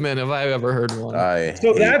Christian movement if I've ever heard one.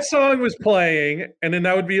 That song was playing, and then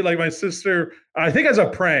that would be like my sister, I think as a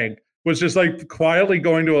prank, was just like quietly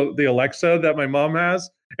going to the Alexa that my mom has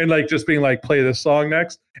and like just being like, play this song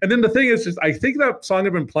next. And then the thing is, I think that song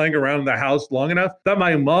had been playing around the house long enough that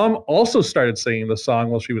my mom also started singing the song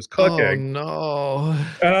while she was cooking. Oh no!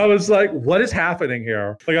 And I was like, what is happening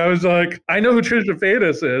here? Like, I was like, I know who Trisha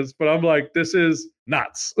Paytas is, but I'm like, this is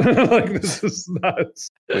nuts. Like, this is nuts.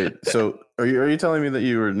 Wait, so are you telling me that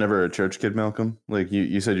you were never a church kid, Malcolm? Like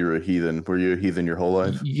you said you were a heathen. Were you a heathen your whole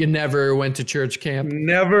life? You never went to church camp?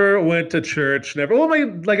 Never went to church. Never. Well,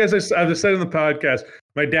 as I said in the podcast,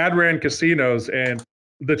 my dad ran casinos, and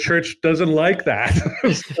the church doesn't like that.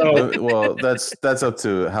 So, well, that's up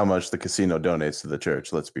to how much the casino donates to the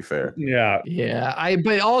church. Let's be fair. Yeah.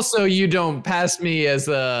 But also you don't pass me as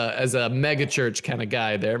a mega church kind of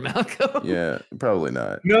guy there, Malcolm. Yeah, probably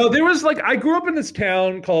not. No, there was I grew up in this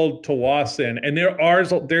town called Tawasin, and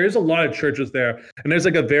there is a lot of churches there, and there's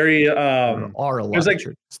like a very there are a lot of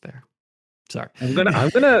churches there. Sorry.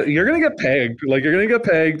 You're gonna get pegged. Like, you're gonna get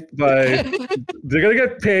pegged by, they're gonna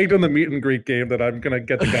get pegged on the meet and greet game that I'm gonna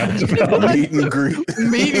get the guys to Meet and greet.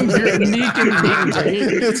 meet and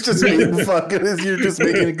greet. It's just meeting fucking. You're just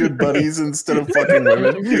making good buddies instead of fucking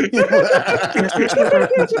women. I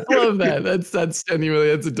love that. That's genuinely,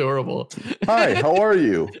 that's adorable. Hi, how are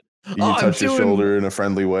you? You touch his shoulder in a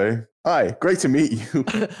friendly way. Hi, great to meet you.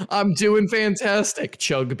 I'm doing fantastic.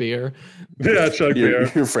 Chug beer. Yeah, chug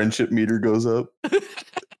beer. Your friendship meter goes up.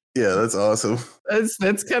 Yeah, that's awesome.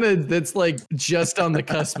 That's like just on the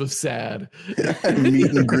cusp of sad.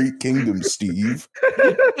 Meet and greet kingdom, Steve.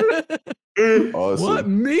 Awesome. What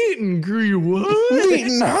meet and greet? What?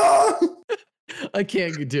 Meeting, huh? I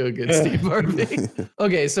can't do a good Steve Harvey.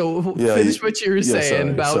 Okay, so finish what you were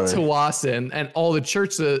saying about Tawasin and all the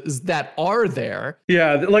churches that are there.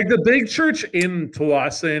 Yeah, like the big church in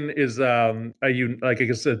Tawasin is I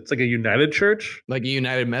guess it's like a United church, like a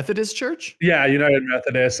United Methodist church. Yeah, United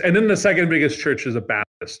Methodist, and then the second biggest church is a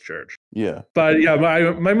Baptist church. Yeah, but yeah,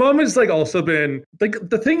 my mom has like also been like,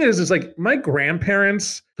 the thing is like my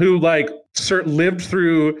grandparents who like lived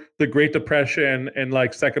through the Great Depression and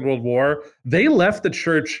like Second World War, they left the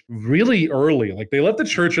church really early. Like, they left the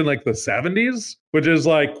church in like the 70s, which is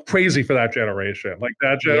like crazy for that generation. Like,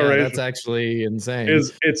 that generation, yeah, that's actually insane.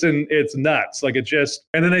 It's nuts. Like, it just,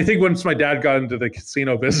 and then I think once my dad got into the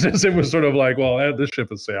casino business, it was sort of like, well, this ship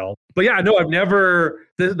has sailed. But yeah, no, I've never,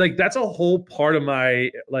 like, that's a whole part of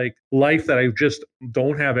my like life that I just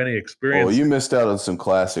don't have any experience. Well, you missed out on some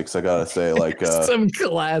classics, I gotta say, like some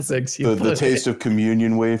classics. The taste of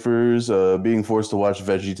communion wafers, being forced to watch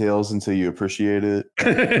VeggieTales until you appreciate it.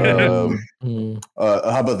 How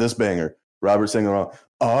about this banger? Robert singing along.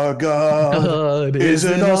 Our God is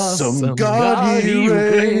an awesome God. He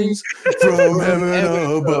reigns from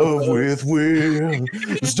heaven above with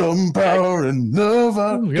wisdom, power, and love.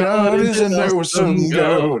 Our God is an awesome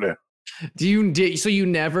God. So you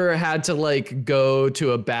never had to like go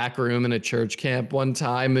to a back room in a church camp one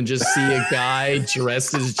time and just see a guy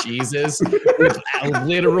dressed as Jesus with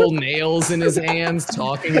literal nails in his hands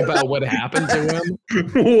talking about what happened to him?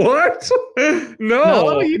 What?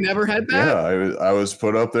 No, you never had that? Yeah, I was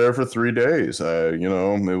put up there for 3 days. It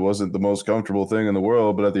wasn't the most comfortable thing in the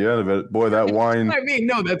world, but at the end of it, boy, that wine. I mean,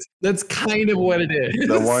 no, that's kind of what it is.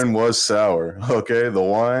 The wine was sour. Okay, the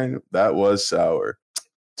wine, that was sour.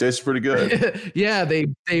 Tastes pretty good. Yeah, they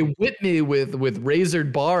whipped me with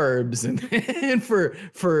razored barbs and for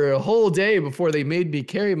a whole day before they made me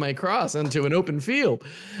carry my cross onto an open field.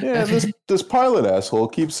 Yeah, this Pilate asshole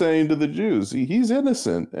keeps saying to the Jews he's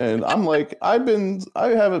innocent, and I'm like, I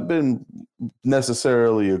haven't been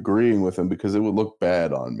necessarily agreeing with him because it would look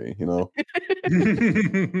bad on me,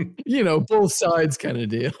 both sides kind of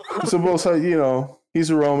deal. So both sides, he's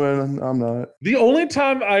a Roman and I'm not. The only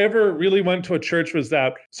time I ever really went to a church was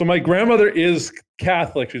that. So my grandmother is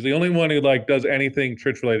Catholic. She's the only one who like does anything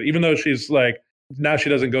church related, even though she's like, now she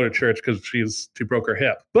doesn't go to church because she broke her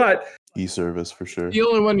hip. But e-service for sure. The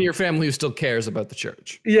only one in your family who still cares about the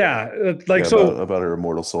church. Yeah. About her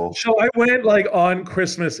immortal soul. So I went like on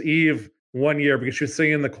Christmas Eve one year because she was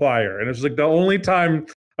singing in the choir. And it was like the only time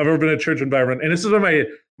I've ever been in a church environment. And this is when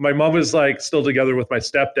my mom was like still together with my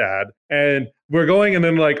stepdad, and we're going, and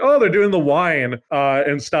then like, oh, they're doing the wine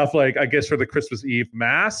and stuff, like I guess for the Christmas Eve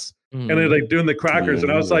mass, and they're like doing the crackers,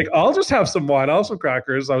 and I was like, I'll just have some wine, I'll have some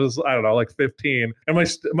crackers. I don't know, like 15, and my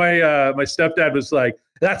stepdad was like,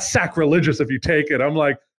 that's sacrilegious if you take it. I'm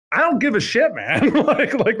like, I don't give a shit, man.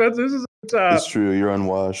 like this is. It's true. You're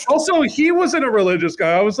unwashed. Also, he wasn't a religious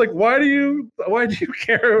guy. I was like, why do you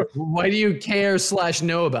care? Why do you care /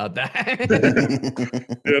 know about that?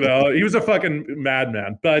 He was a fucking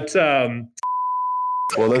madman. But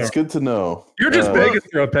Well, that's good to know. You're just begging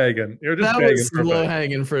for a pagan. You're just That begging was for a low pagan.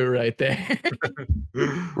 hanging fruit right there.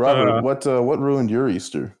 Robert, what ruined your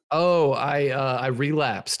Easter? Oh, I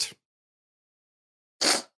relapsed.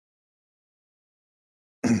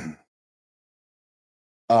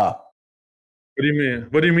 What do you mean?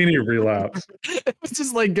 What do you mean you relapse? It's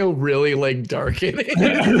just like go really like dark in it.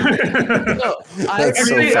 No, That's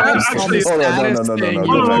so fast. Hold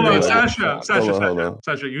on,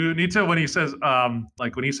 Sasha, you need to, when he says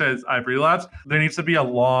I've relapsed, there needs to be a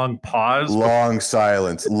long pause. Long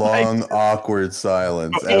silence, long awkward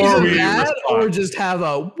silence. Before we Either that respond. or just have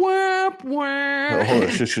a whap whap. Oh, hold on,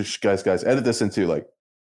 shush, guys, edit this into like.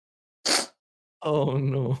 Oh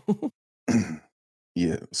no.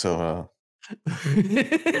 Yeah. So.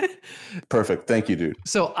 Perfect. Thank you, dude.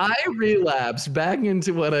 So I relapsed back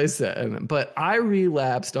into what I said, but I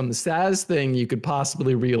relapsed on the saddest thing you could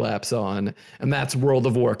possibly relapse on, and that's World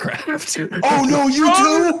of Warcraft. Oh no, you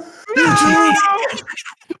too? You too?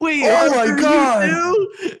 Wait, oh my god!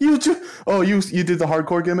 You too? Oh, you did the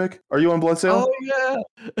hardcore gimmick? Are you on Blood Sale? Oh yeah.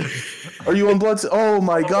 Are you on Blood Sale? Oh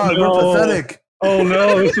my god, no. we're pathetic. Oh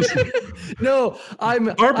no! This is no.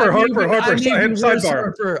 Harper.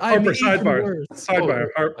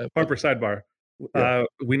 Sidebar. Yeah.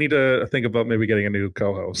 We need to think about maybe getting a new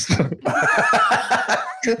co-host.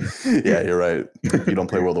 Yeah, you're right. You don't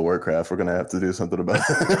play World of Warcraft. We're gonna have to do something about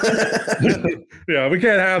it. Yeah, we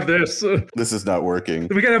can't have this. This is not working.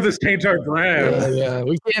 We can't have this taint our brand. Yeah,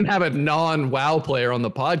 we can't have a non-WoW player on the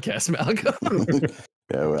podcast, Malcolm.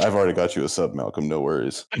 Yeah, I've already got you a sub, Malcolm. No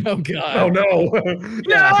worries. Oh god. Oh no.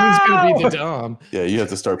 Yeah, who's gonna be the Dom? Yeah, you have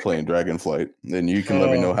to start playing Dragonflight, and you can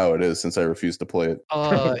let me know how it is since I refuse to play it.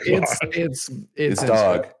 It's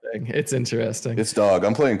dog. It's interesting. It's dog.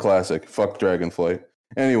 I'm playing classic. Fuck Dragonflight.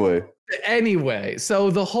 Anyway, so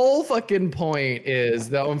the whole fucking point is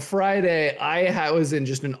that on Friday I was in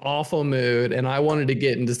just an awful mood and I wanted to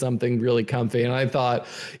get into something really comfy, and I thought,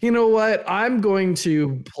 you know what, I'm going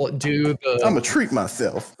to I'm gonna treat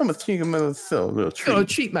myself. I'm gonna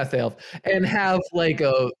treat myself and have like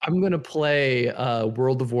I'm gonna play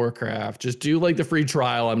World of Warcraft. Just do like the free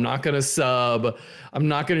trial. I'm not gonna sub. I'm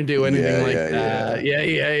not gonna do anything that. Yeah.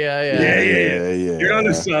 You're not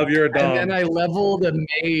a sub. You're a dom. And then I leveled a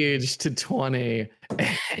mage to 20,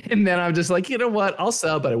 and then I'm just like, you know what? I'll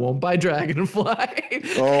sell, but I won't buy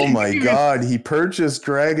Dragonflight. Oh my god, he purchased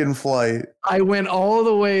Dragonflight. I went all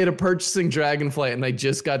the way to purchasing Dragonflight, and I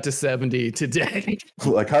just got to 70 today.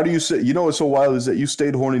 Like, how do you say? You know what's so wild is that you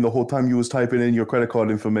stayed horny the whole time you was typing in your credit card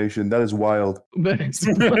information. That is wild.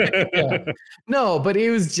 No, but it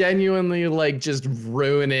was genuinely like just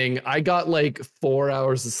ruining. I got like 4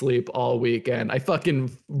 hours of sleep all weekend. I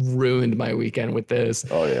fucking ruined my weekend with this.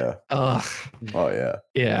 Oh yeah. Oh yeah.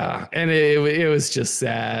 Yeah, and it was just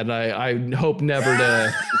sad. I hope never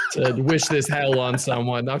to wish this hell on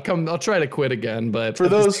someone. I'll try to quit again, but for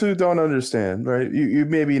those who don't understand, right? You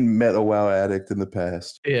maybe met a WoW addict in the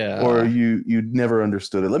past, yeah, or you never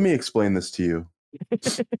understood it. Let me explain this to you.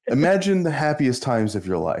 Imagine the happiest times of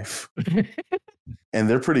your life, and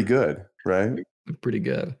they're pretty good, right? Pretty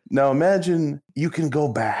good. Now imagine you can go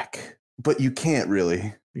back, but you can't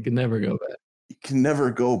really. You can never go back. You can never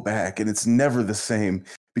go back, and it's never the same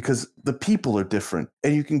because the people are different.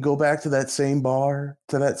 And you can go back to that same bar,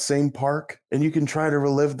 to that same park, and you can try to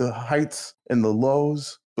relive the heights and the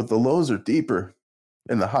lows, but the lows are deeper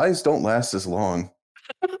and the highs don't last as long.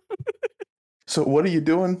 So what are you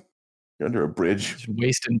doing? You're under a bridge. Just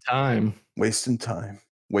wasting time. Wasting time.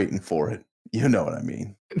 Waiting for it. You know what I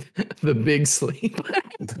mean. The big sleep.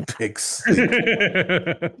 The big sleep.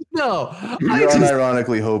 No. You're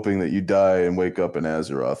unironically hoping that you die and wake up in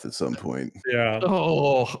Azeroth at some point. Yeah.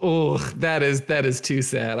 Oh, that is too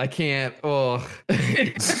sad. I can't. Oh.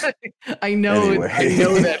 I know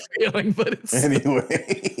that feeling, but it's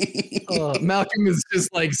Malcolm is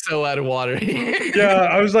just like so out of water. Yeah,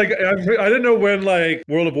 I was like, I didn't know when like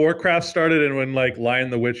World of Warcraft started and when like Lion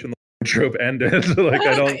the Witch and the trope ended. Like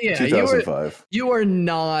I don't. Yeah, 2005. You are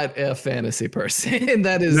not a fantasy person.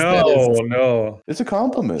 That is no. It's a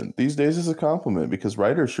compliment. These days it's a compliment because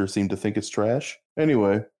writers sure seem to think it's trash.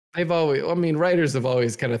 Anyway. Writers have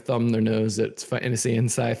always kind of thumbed their nose at fantasy and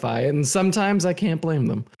sci-fi, and sometimes I can't blame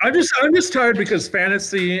them. I'm just tired because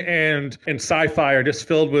fantasy and sci-fi are just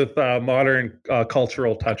filled with modern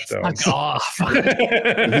cultural touchstones. Fuck off.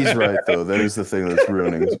 He's right though. That is the thing that's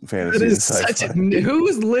ruining fantasy and sci-fi.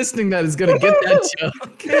 Who's listening that is going to get that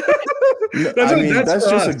joke? That's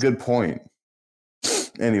just a good point.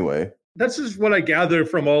 Anyway, that's just what I gather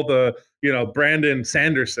from all the Brandon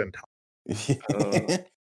Sanderson talk.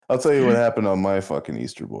 I'll tell you what happened on my fucking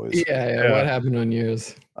Easter, boys. Yeah. What happened on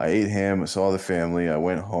yours? I ate ham. I saw the family. I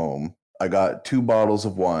went home. I got 2 bottles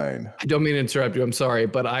of wine. I don't mean to interrupt you. I'm sorry,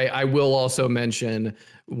 but I will also mention,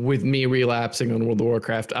 with me relapsing on World of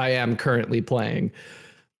Warcraft, I am currently playing.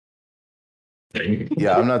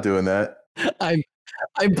 Yeah, I'm not doing that.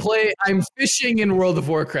 I'm fishing in World of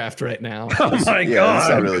Warcraft right now. Oh my Yeah, god! that's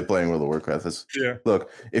not really playing World of Warcraft.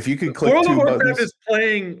 Look, if you could click World 2 of Warcraft buttons, is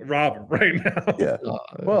playing Robert right now. yeah,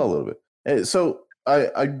 well, a little bit. Hey, so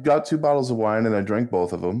I got 2 bottles of wine and I drank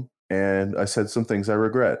both of them, and I said some things I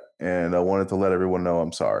regret, and I wanted to let everyone know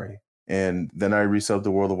I'm sorry. And then I resubbed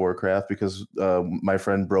to World of Warcraft because my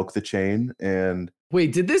friend broke the chain. And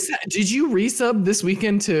wait, did you resub this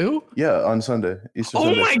weekend too? Yeah, on Sunday, Easter Oh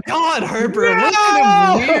Sunday. my God, Harper! No! What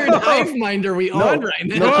kind of weird hive mind are we on right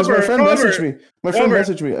now? No, because my friend messaged me. My friend Robert.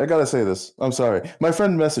 messaged me. I gotta say this. I'm sorry. My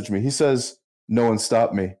friend messaged me. He says, "No one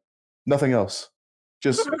stopped me. Nothing else.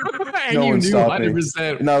 Just And no you one knew stopped me."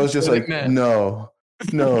 100%. And I was just what it like, meant.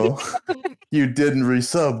 "No, you didn't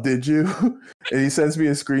resub, did you?" And he sends me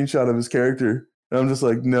a screenshot of his character, and I'm just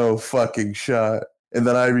like, "No fucking shot." And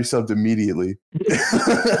then I resubbed immediately.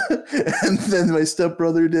 And then my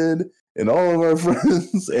stepbrother did, and all of our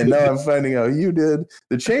friends, and now I'm finding out you did.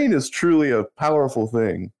 The chain is truly a powerful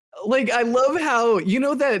thing. Like, I love how, you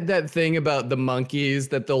know, that thing about the monkeys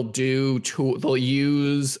that they'll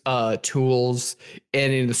use tools,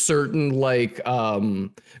 and in a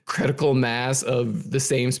certain critical mass of the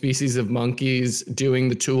same species of monkeys doing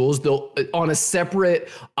the tools, they'll on a separate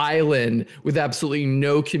island with absolutely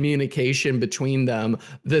no communication between them,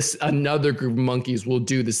 another group of monkeys will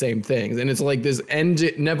do the same things. And it's like this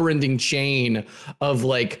never-ending chain of,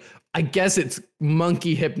 like, I guess it's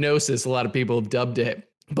monkey hypnosis, a lot of people have dubbed it.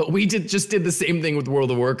 But we just did the same thing with World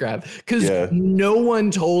of Warcraft, because no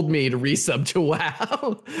one told me to resub to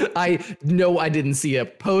WoW. I didn't see a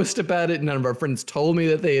post about it. None of our friends told me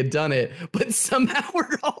that they had done it, but somehow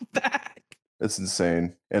we're all back. It's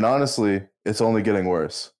insane. And honestly, it's only getting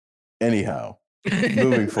worse. Anyhow,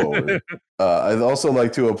 moving forward. I'd also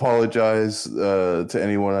like to apologize to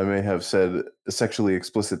anyone I may have said sexually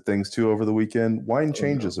explicit things to over the weekend. Wine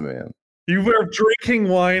changes a man. You were drinking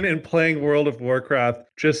wine and playing World of Warcraft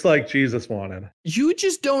just like Jesus wanted. You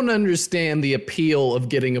just don't understand the appeal of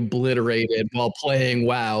getting obliterated while playing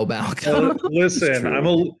WoW, Malcolm. Listen, I'm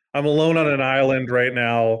alone on an island right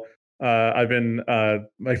now. I've been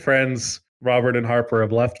my friends Robert and Harper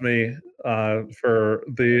have left me for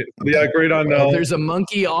the great unknown. Well, there's a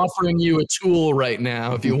monkey offering you a tool right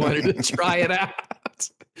now if you wanted to try it out.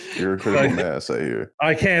 You're a critical mass, I hear.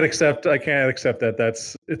 I can't accept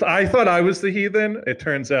that. I thought I was the heathen. It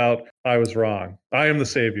turns out I was wrong. I am the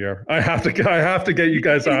savior. I have to get you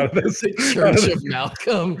guys out of this. The Church of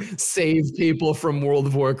Malcolm save people from World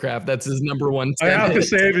of Warcraft. That's his number one tenet. I have to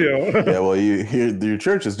save you. Yeah, well, your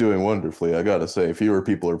church is doing wonderfully. I gotta say, fewer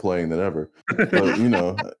people are playing than ever. But you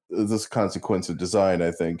know, this consequence of design,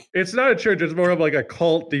 I think. It's not a church. It's more of like a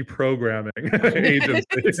cult deprogramming agency.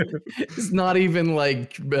 It's not even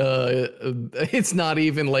like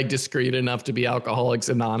discreet enough to be Alcoholics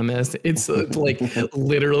Anonymous. It's like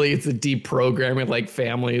literally it's a deprogramming, like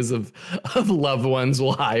families of loved ones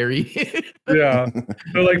will hire you. Yeah.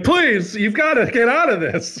 They're like, please, you've got to get out of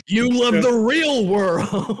this. You love the real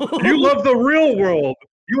world. You love the real world.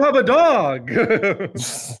 You have a dog.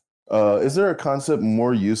 Is there a concept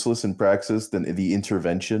more useless in praxis than the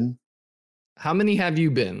intervention? How many have you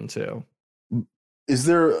been to? Is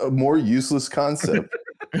there a more useless concept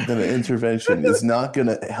than an intervention? It's not going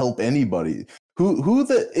to help anybody. Who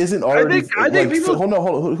that isn't already? I think people. Hold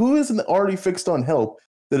on. Who isn't already fixed on help?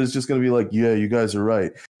 That is just going to be like, yeah, you guys are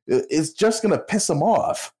right. It's just going to piss them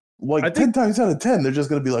off. Like 10 times out of 10, they're just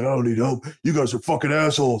going to be like, I don't need help. You guys are fucking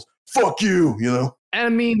assholes. Fuck you. You know. I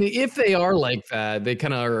mean, if they are like that, they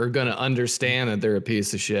kind of are going to understand that they're a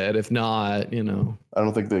piece of shit. If not, you know, I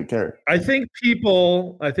don't think they care. I think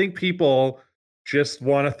people just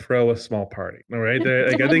want to throw a small party. All right.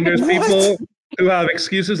 I think there's people who have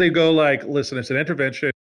excuses. They go like, listen, it's an intervention.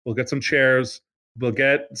 We'll get some chairs. We'll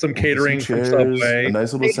get some catering from Subway. A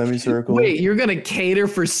nice little semicircle. Wait, you're going to cater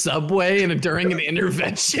for Subway during an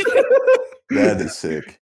intervention? That is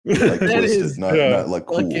sick. Like that is not like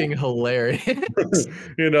cool. Fucking hilarious.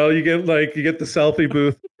 You know, you get the selfie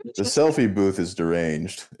booth. The selfie booth is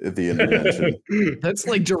deranged at the intervention. That's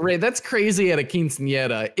like that's crazy at a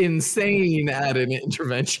quinceañera, insane at an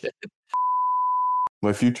intervention.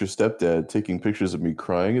 My future stepdad taking pictures of me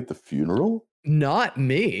crying at the funeral? Not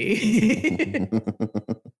me.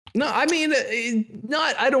 No, I mean,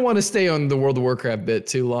 not. I don't want to stay on the World of Warcraft bit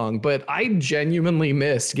too long, but I genuinely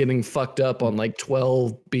missed getting fucked up on like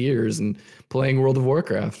 12 beers and playing World of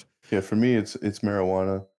Warcraft. Yeah, for me, it's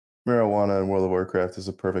marijuana. Marijuana and World of Warcraft is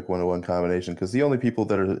a perfect one-to-one combination because the only people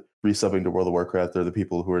that are resubbing to World of Warcraft are the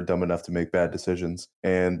people who are dumb enough to make bad decisions,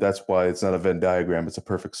 and that's why it's not a Venn diagram. It's a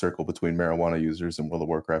perfect circle between marijuana users and World of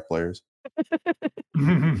Warcraft players.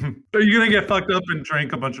 Are you gonna get fucked up and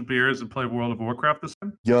drink a bunch of beers and play World of Warcraft this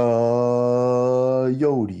time?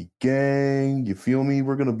 Yodi gang, you feel me?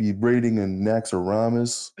 We're gonna be raiding in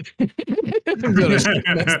Naxxramas, I'm gonna shoot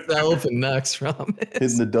myself and Naxxramas.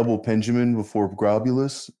 hitting the double Benjamin before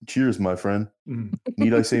Grobulus. Cheers, my friend.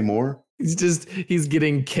 Need I say more? He's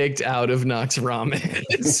getting kicked out of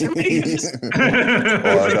Naxxramas.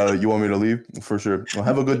 Oh, I got it. You want me to leave? For sure. Well,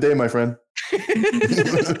 have a good day, my friend.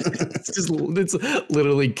 It's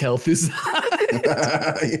literally Kel'Thuzad.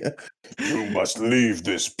 Yeah. You must leave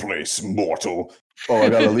this place, mortal. Oh, I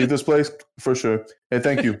gotta leave this place? For sure. Hey,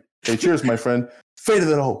 thank you. Hey, cheers, my friend. Fade to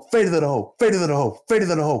the hoe, fade to the hoe, fade to the hoe, fade to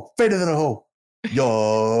the hoe, fade to the hoe.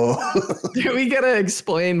 Yo. We gotta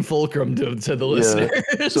explain Fulcrum to the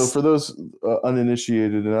listeners. So for those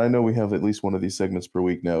uninitiated, and I know we have at least one of these segments per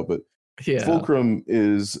week now, but Fulcrum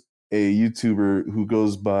is a YouTuber who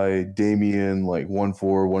goes by Damien like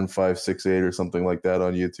 141568 or something like that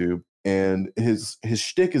on YouTube. And his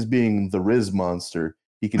shtick is being the Riz monster.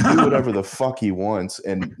 He can do whatever the fuck he wants,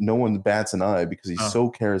 and no one bats an eye because he's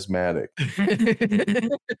so charismatic.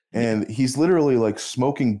 And he's literally like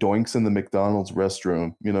smoking doinks in the McDonald's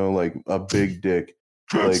restroom, you know, like a big dick.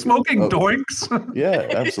 Like, smoking doinks? Yeah,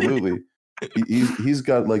 absolutely. He's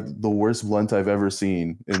got like the worst blunt I've ever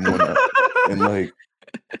seen in one, and like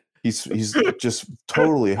he's just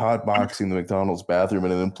totally hotboxing the McDonald's bathroom,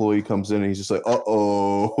 and an employee comes in and he's just like,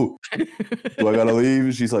 "Uh-oh, do I gotta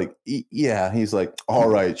leave?" She's like, "Yeah." He's like, "All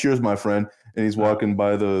right, cheers, my friend." And he's walking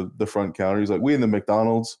by the front counter. He's like, "We in the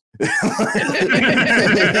McDonald's." Fade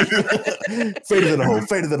to the hoe,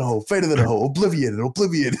 fade to the hoe, fade to the hoe, obliviated.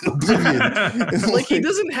 Like he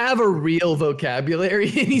doesn't have a real vocabulary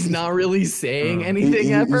and he's not really saying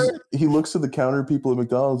anything ever. He looks to the counter people at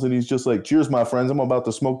McDonald's and he's just like, "Cheers, my friends. I'm about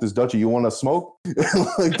to smoke this Dutchie. You want to smoke?"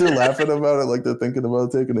 Like they're laughing about it, like they're thinking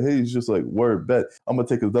about taking a hit. He's just like, "Word, bet. I'm gonna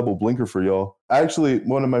take a double blinker for y'all." Actually,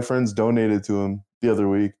 one of my friends donated to him the other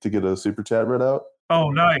week to get a super chat read out. Oh,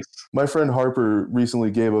 nice. My friend Harper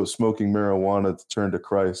recently gave up smoking marijuana to turn to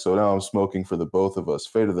Christ, so now I'm smoking for the both of us.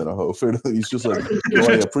 Fader than a hoe. He's just like, "Yo,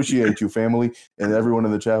 I appreciate you, family." And everyone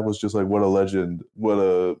in the chat was just like, "What a legend. What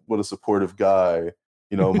a supportive guy.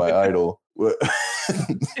 You know, my idol."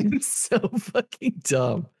 It's so fucking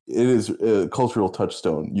dumb. It is a cultural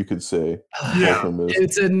touchstone, you could say. Yeah.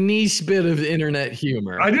 It's a niche bit of internet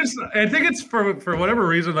humor. I think it's for whatever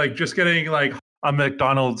reason, like just getting like a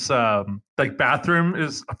McDonald's like bathroom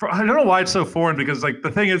is, I don't know why it's so foreign, because like the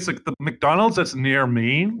thing is like the McDonald's that's near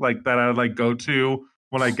me, like that I like go to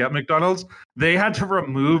when I get McDonald's, they had to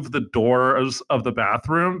remove the doors of the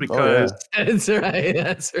bathroom because That's right.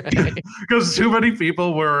 because too many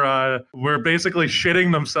people were basically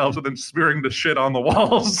shitting themselves and then smearing the shit on the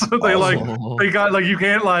walls. So they got like, you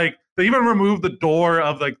can't like, they even removed the door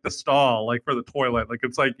of like the stall, like for the toilet. Like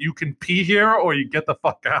it's like, you can pee here or you get the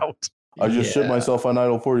fuck out. I just shit myself on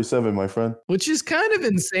Idol 47, my friend. Which is kind of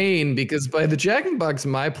insane because by the Jack in the Box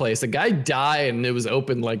in my place, a guy died and it was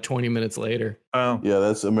open like 20 minutes later. Oh. Yeah,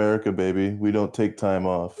 that's America, baby. We don't take time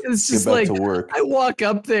off. It's just Get back like to work. I walk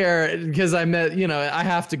up there because I met, I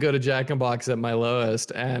have to go to Jack in the Box at my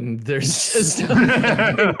lowest, and there's just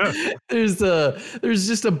there's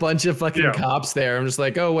just a bunch of fucking cops there. I'm just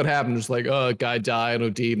like, "Oh, what happened?" Just like, "Oh, a guy died,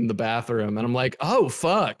 OD'd in the bathroom," and I'm like, "Oh,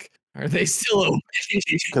 fuck." Are they still open?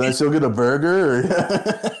 Can I still get a burger?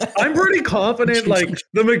 I'm pretty confident, like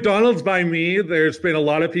the McDonald's by me, there's been a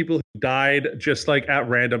lot of people who died just like at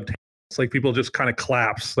random times. Like people just kind of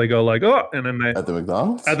collapse. They go like, "Oh," and then they at the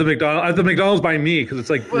McDonald's? At the McDonald's by me, because it's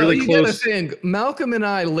like really close. You gotta think, Malcolm and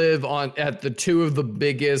I live at the two of the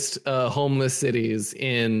biggest homeless cities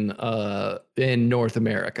in North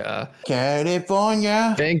America.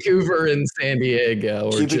 California. Vancouver and San Diego.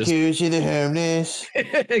 Or super cool to the homeless.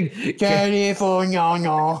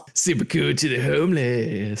 California. Super cool to the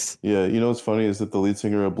homeless. Yeah, you know what's funny is that the lead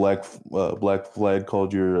singer of Black Flag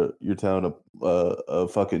called your town a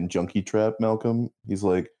fucking junkie trap, Malcolm. He's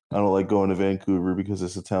like, I don't like going to Vancouver because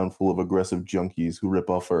it's a town full of aggressive junkies who rip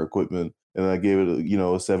off our equipment. And I gave it, a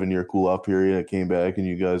 7-year cool off period. I came back and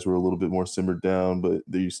you guys were a little bit more simmered down, but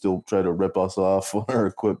you still try to rip us off on our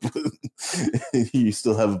equipment. You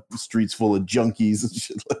still have streets full of junkies and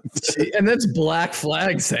shit like that. And that's Black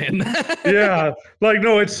Flag saying that. Yeah, like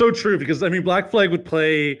no, it's so true because I mean, Black Flag would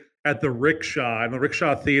play at the Rickshaw, and the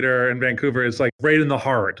Rickshaw Theater in Vancouver is like right in the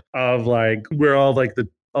heart of like where all the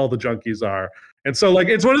junkies are. And so like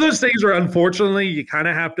it's one of those things where unfortunately you kind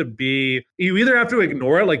of have to you either have to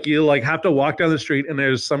ignore it, like you like have to walk down the street and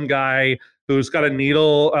there's some guy who's got a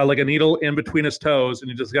needle in between his toes and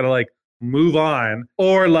you just got to like move on.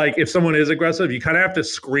 Or like if someone is aggressive, you kind of have to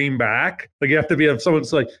scream back. Like you have to be if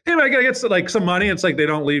someone's like, hey man, I gotta get like some money. It's like they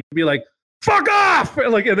don't leave. Be like, fuck off!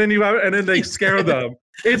 Like and then they scare them.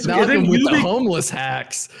 It's Malcolm with the homeless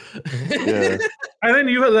hacks. Yeah. And then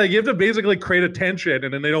you have to basically create attention,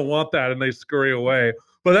 and then they don't want that, and they scurry away.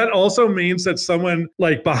 But that also means that someone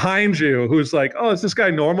like behind you who's like, oh, is this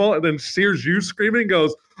guy normal? And then hears you screaming,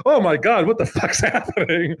 goes, oh my God, what the fuck's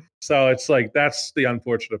happening? So it's like, that's the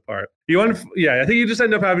unfortunate part. I think you just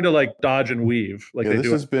end up having to like dodge and weave. Like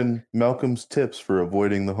this has been Malcolm's tips for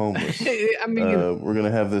avoiding the homeless. I mean, we're going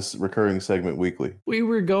to have this recurring segment weekly. We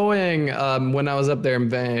were going, when I was up there in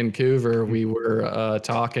Vancouver, we were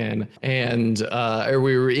talking and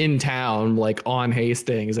we were in town, like on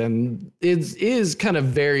Hastings, and it is kind of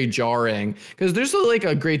very jarring because there's like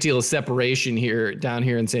a great deal of separation down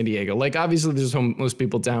here in San Diego. Like obviously there's homeless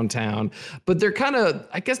people downtown, but they're kind of,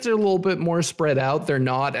 I guess they're a little bit more spread out. They're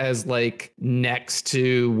not as like next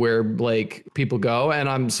to where like people go. And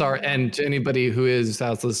I'm sorry. And to anybody who is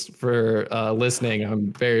Southless for listening,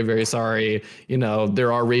 I'm very, very sorry.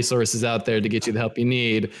 There are resources out there to get you the help you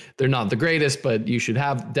need. They're not the greatest, but you should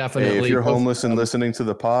have definitely. Hey, if you're homeless and listening to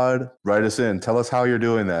the pod, write us in. Tell us how you're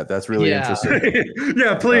doing that. That's really interesting.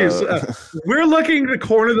 Yeah, please. We're looking to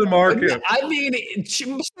corner the market. I mean,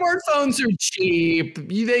 smartphones are cheap.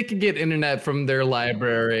 They can get internet from their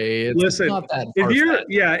library. It's not that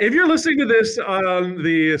if you're listening to this on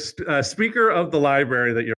the speaker of the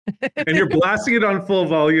library and you're blasting it on full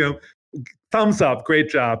volume, thumbs up. Great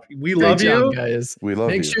job. We love you guys. We love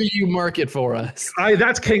you. Make sure you mark it for us.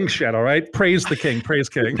 That's king shit. All right. Praise the king. Praise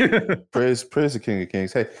king. praise the king of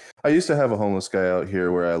kings. Hey, I used to have a homeless guy out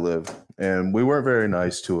here where I live, and we weren't very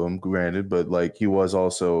nice to him, granted, but like he was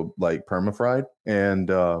also like perma-fried, and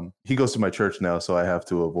he goes to my church now, so I have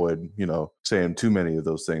to avoid saying too many of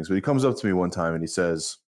those things. But he comes up to me one time and he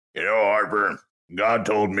says, Harper, God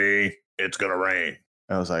told me it's gonna rain.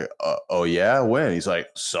 I was like, oh yeah, when? He's like,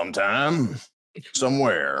 sometime,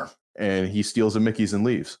 somewhere. And he steals a Mickey's and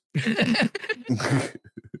leaves.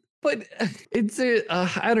 But it's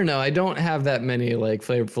I don't know. I don't have that many like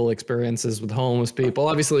flavorful experiences with homeless people.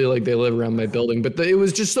 Obviously, like they live around my building, but it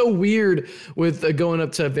was just so weird with going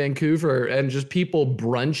up to Vancouver and just people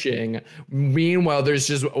brunching. Meanwhile, there's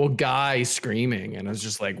just a guy screaming, and I was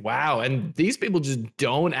just like, wow. And these people just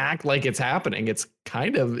don't act like it's happening. It's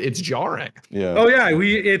jarring. Yeah. Oh yeah,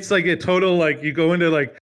 it's like a total like you go into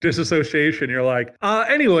like disassociation. You're like,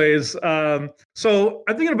 anyways, so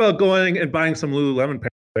I'm thinking about going and buying some Lululemon pants.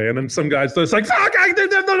 And then some guys just like, fuck, there's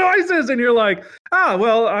no noises. And you're like,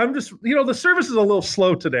 well, I'm just, the service is a little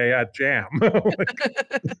slow today at Jam.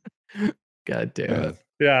 God damn it.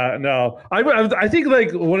 Yeah, no. I think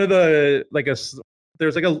like one of the, like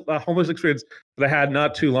there's like a homeless experience that I had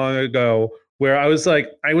not too long ago where I was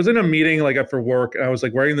in a meeting like for work and I was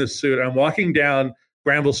like wearing this suit. And I'm walking down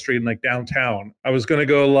Granville Street in like downtown. I was going to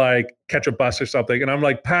go like catch a bus or something. And I'm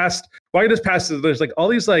like walking this past, there's like all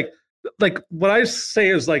these like what I say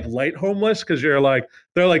is like light homeless because they're like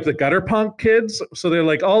the gutter punk kids. So they're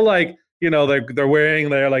like all like, they're wearing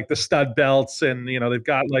their like the stud belts and, they've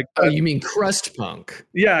got like. Oh, you mean crust punk?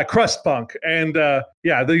 Yeah, crust punk. And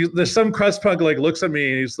there's some crust punk like looks at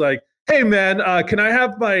me and he's like, hey man, can I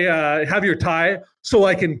have have your tie so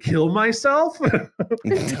I can kill myself? Did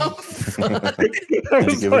you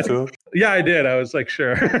give it to him? Yeah, I did. I was like,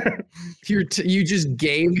 sure. You just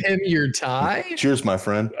gave him your tie? Cheers, my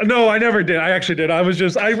friend. No, I never did. I actually did. I was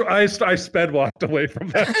just, I sped walked away from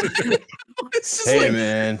that. Hey,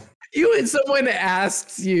 man. You and someone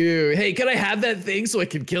asks you, hey, can I have that thing so I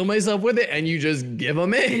can kill myself with it? And you just give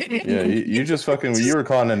them it. Yeah, you just fucking, you were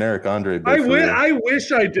calling an Eric Andre. I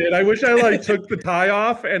wish I did. I wish I like took the tie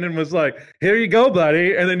off and then was like, here you go,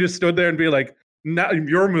 buddy. And then just stood there and be like, not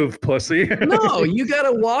your move, pussy. No, you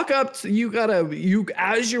gotta walk up to,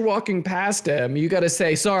 as you're walking past him, you gotta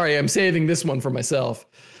say, sorry, I'm saving this one for myself.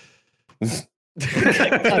 Cut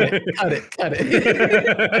it.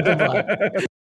 Goodbye.